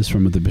remember this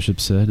from what the bishop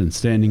said, and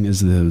standing is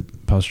the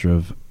posture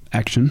of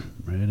action,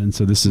 right? And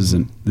so this is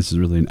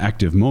really an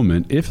active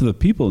moment. If the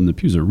people in the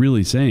pews are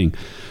really saying,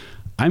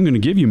 I'm going to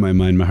give you my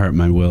mind, my heart,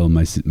 my will,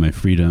 my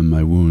freedom,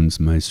 my wounds,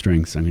 my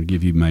strengths. I'm going to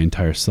give you my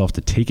entire self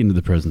to take into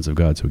the presence of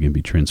God so we can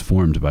be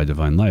transformed by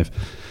divine life.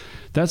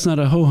 That's not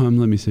a ho-hum,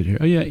 let me sit here.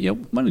 Oh, yeah,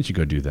 why don't you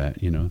go do that?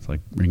 It's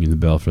like ringing the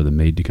bell for the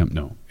maid to come.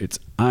 No,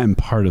 I'm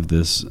part of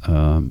this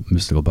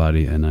mystical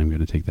body, and I'm going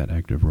to take that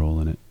active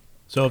role in it.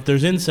 So if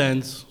there's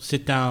incense,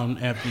 sit down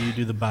after you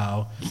do the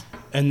bow,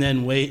 and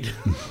then wait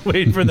for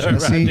the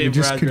See, you're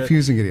just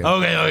confusing it again.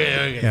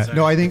 Okay. Yeah.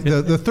 No, I think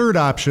the third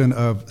option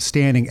of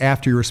standing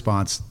after your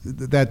response,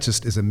 that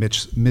just is a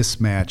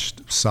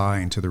mismatched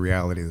sign to the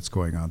reality that's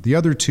going on. The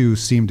other two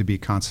seem to be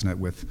consonant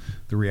with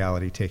the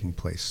reality taking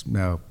place.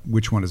 Now,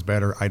 which one is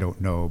better, I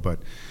don't know, but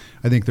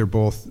I think they're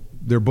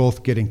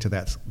both getting to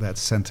that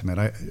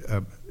sentiment.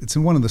 It's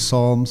in one of the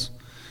Psalms,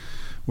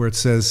 where it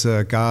says,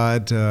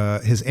 God,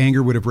 his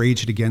anger would have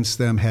raged against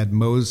them had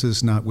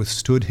Moses not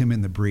withstood him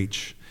in the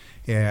breach.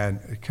 And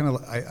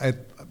I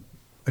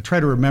try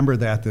to remember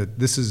that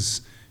this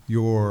is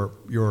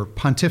your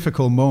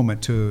pontifical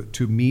moment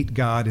to meet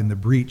God in the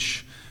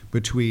breach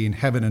between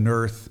heaven and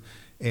earth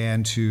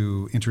and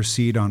to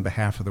intercede on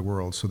behalf of the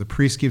world. So the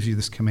priest gives you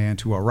this command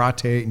to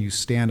orate, and you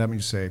stand up and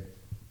you say,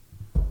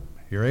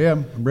 here I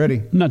am, I'm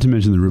ready. Not to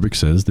mention the rubric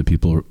says that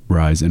people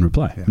rise and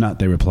reply. Yeah. Not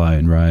they reply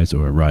and rise,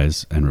 or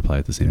rise and reply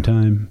at the same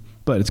time.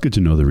 But it's good to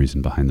know the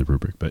reason behind the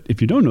rubric. But if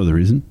you don't know the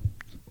reason,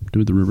 do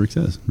what the rubric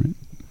says, right?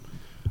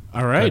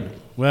 All right.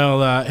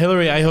 Well,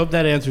 Hillary, I hope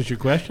that answers your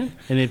question.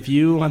 And if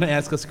you want to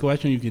ask us a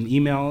question, you can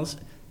email us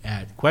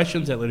at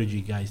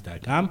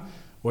questions@liturgyguys.com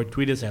or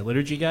tweet us at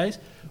liturgyguys,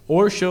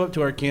 or show up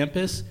to our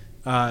campus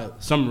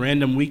some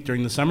random week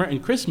during the summer.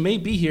 And Chris may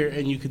be here,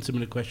 and you can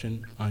submit a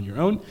question on your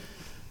own.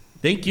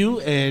 Thank you,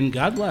 and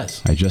God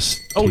bless. Thank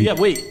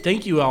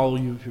you all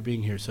of you for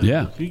being here. So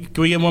yeah. Can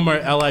we get one more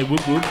LI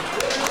whoop whoop?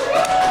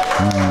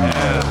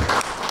 Yeah.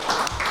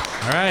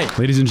 All right.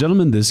 Ladies and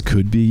gentlemen, this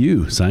could be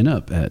you. Sign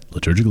up at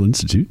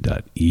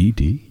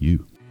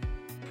liturgicalinstitute.edu.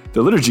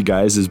 The Liturgy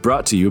Guys is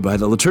brought to you by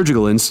the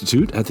Liturgical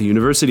Institute at the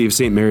University of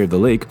St. Mary of the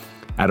Lake,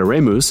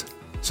 Adoremus,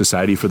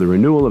 Society for the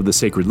Renewal of the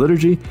Sacred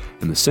Liturgy,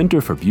 and the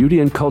Center for Beauty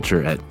and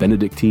Culture at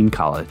Benedictine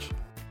College.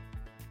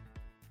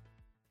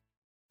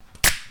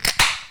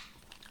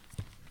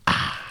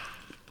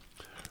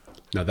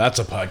 Now that's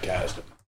a podcast.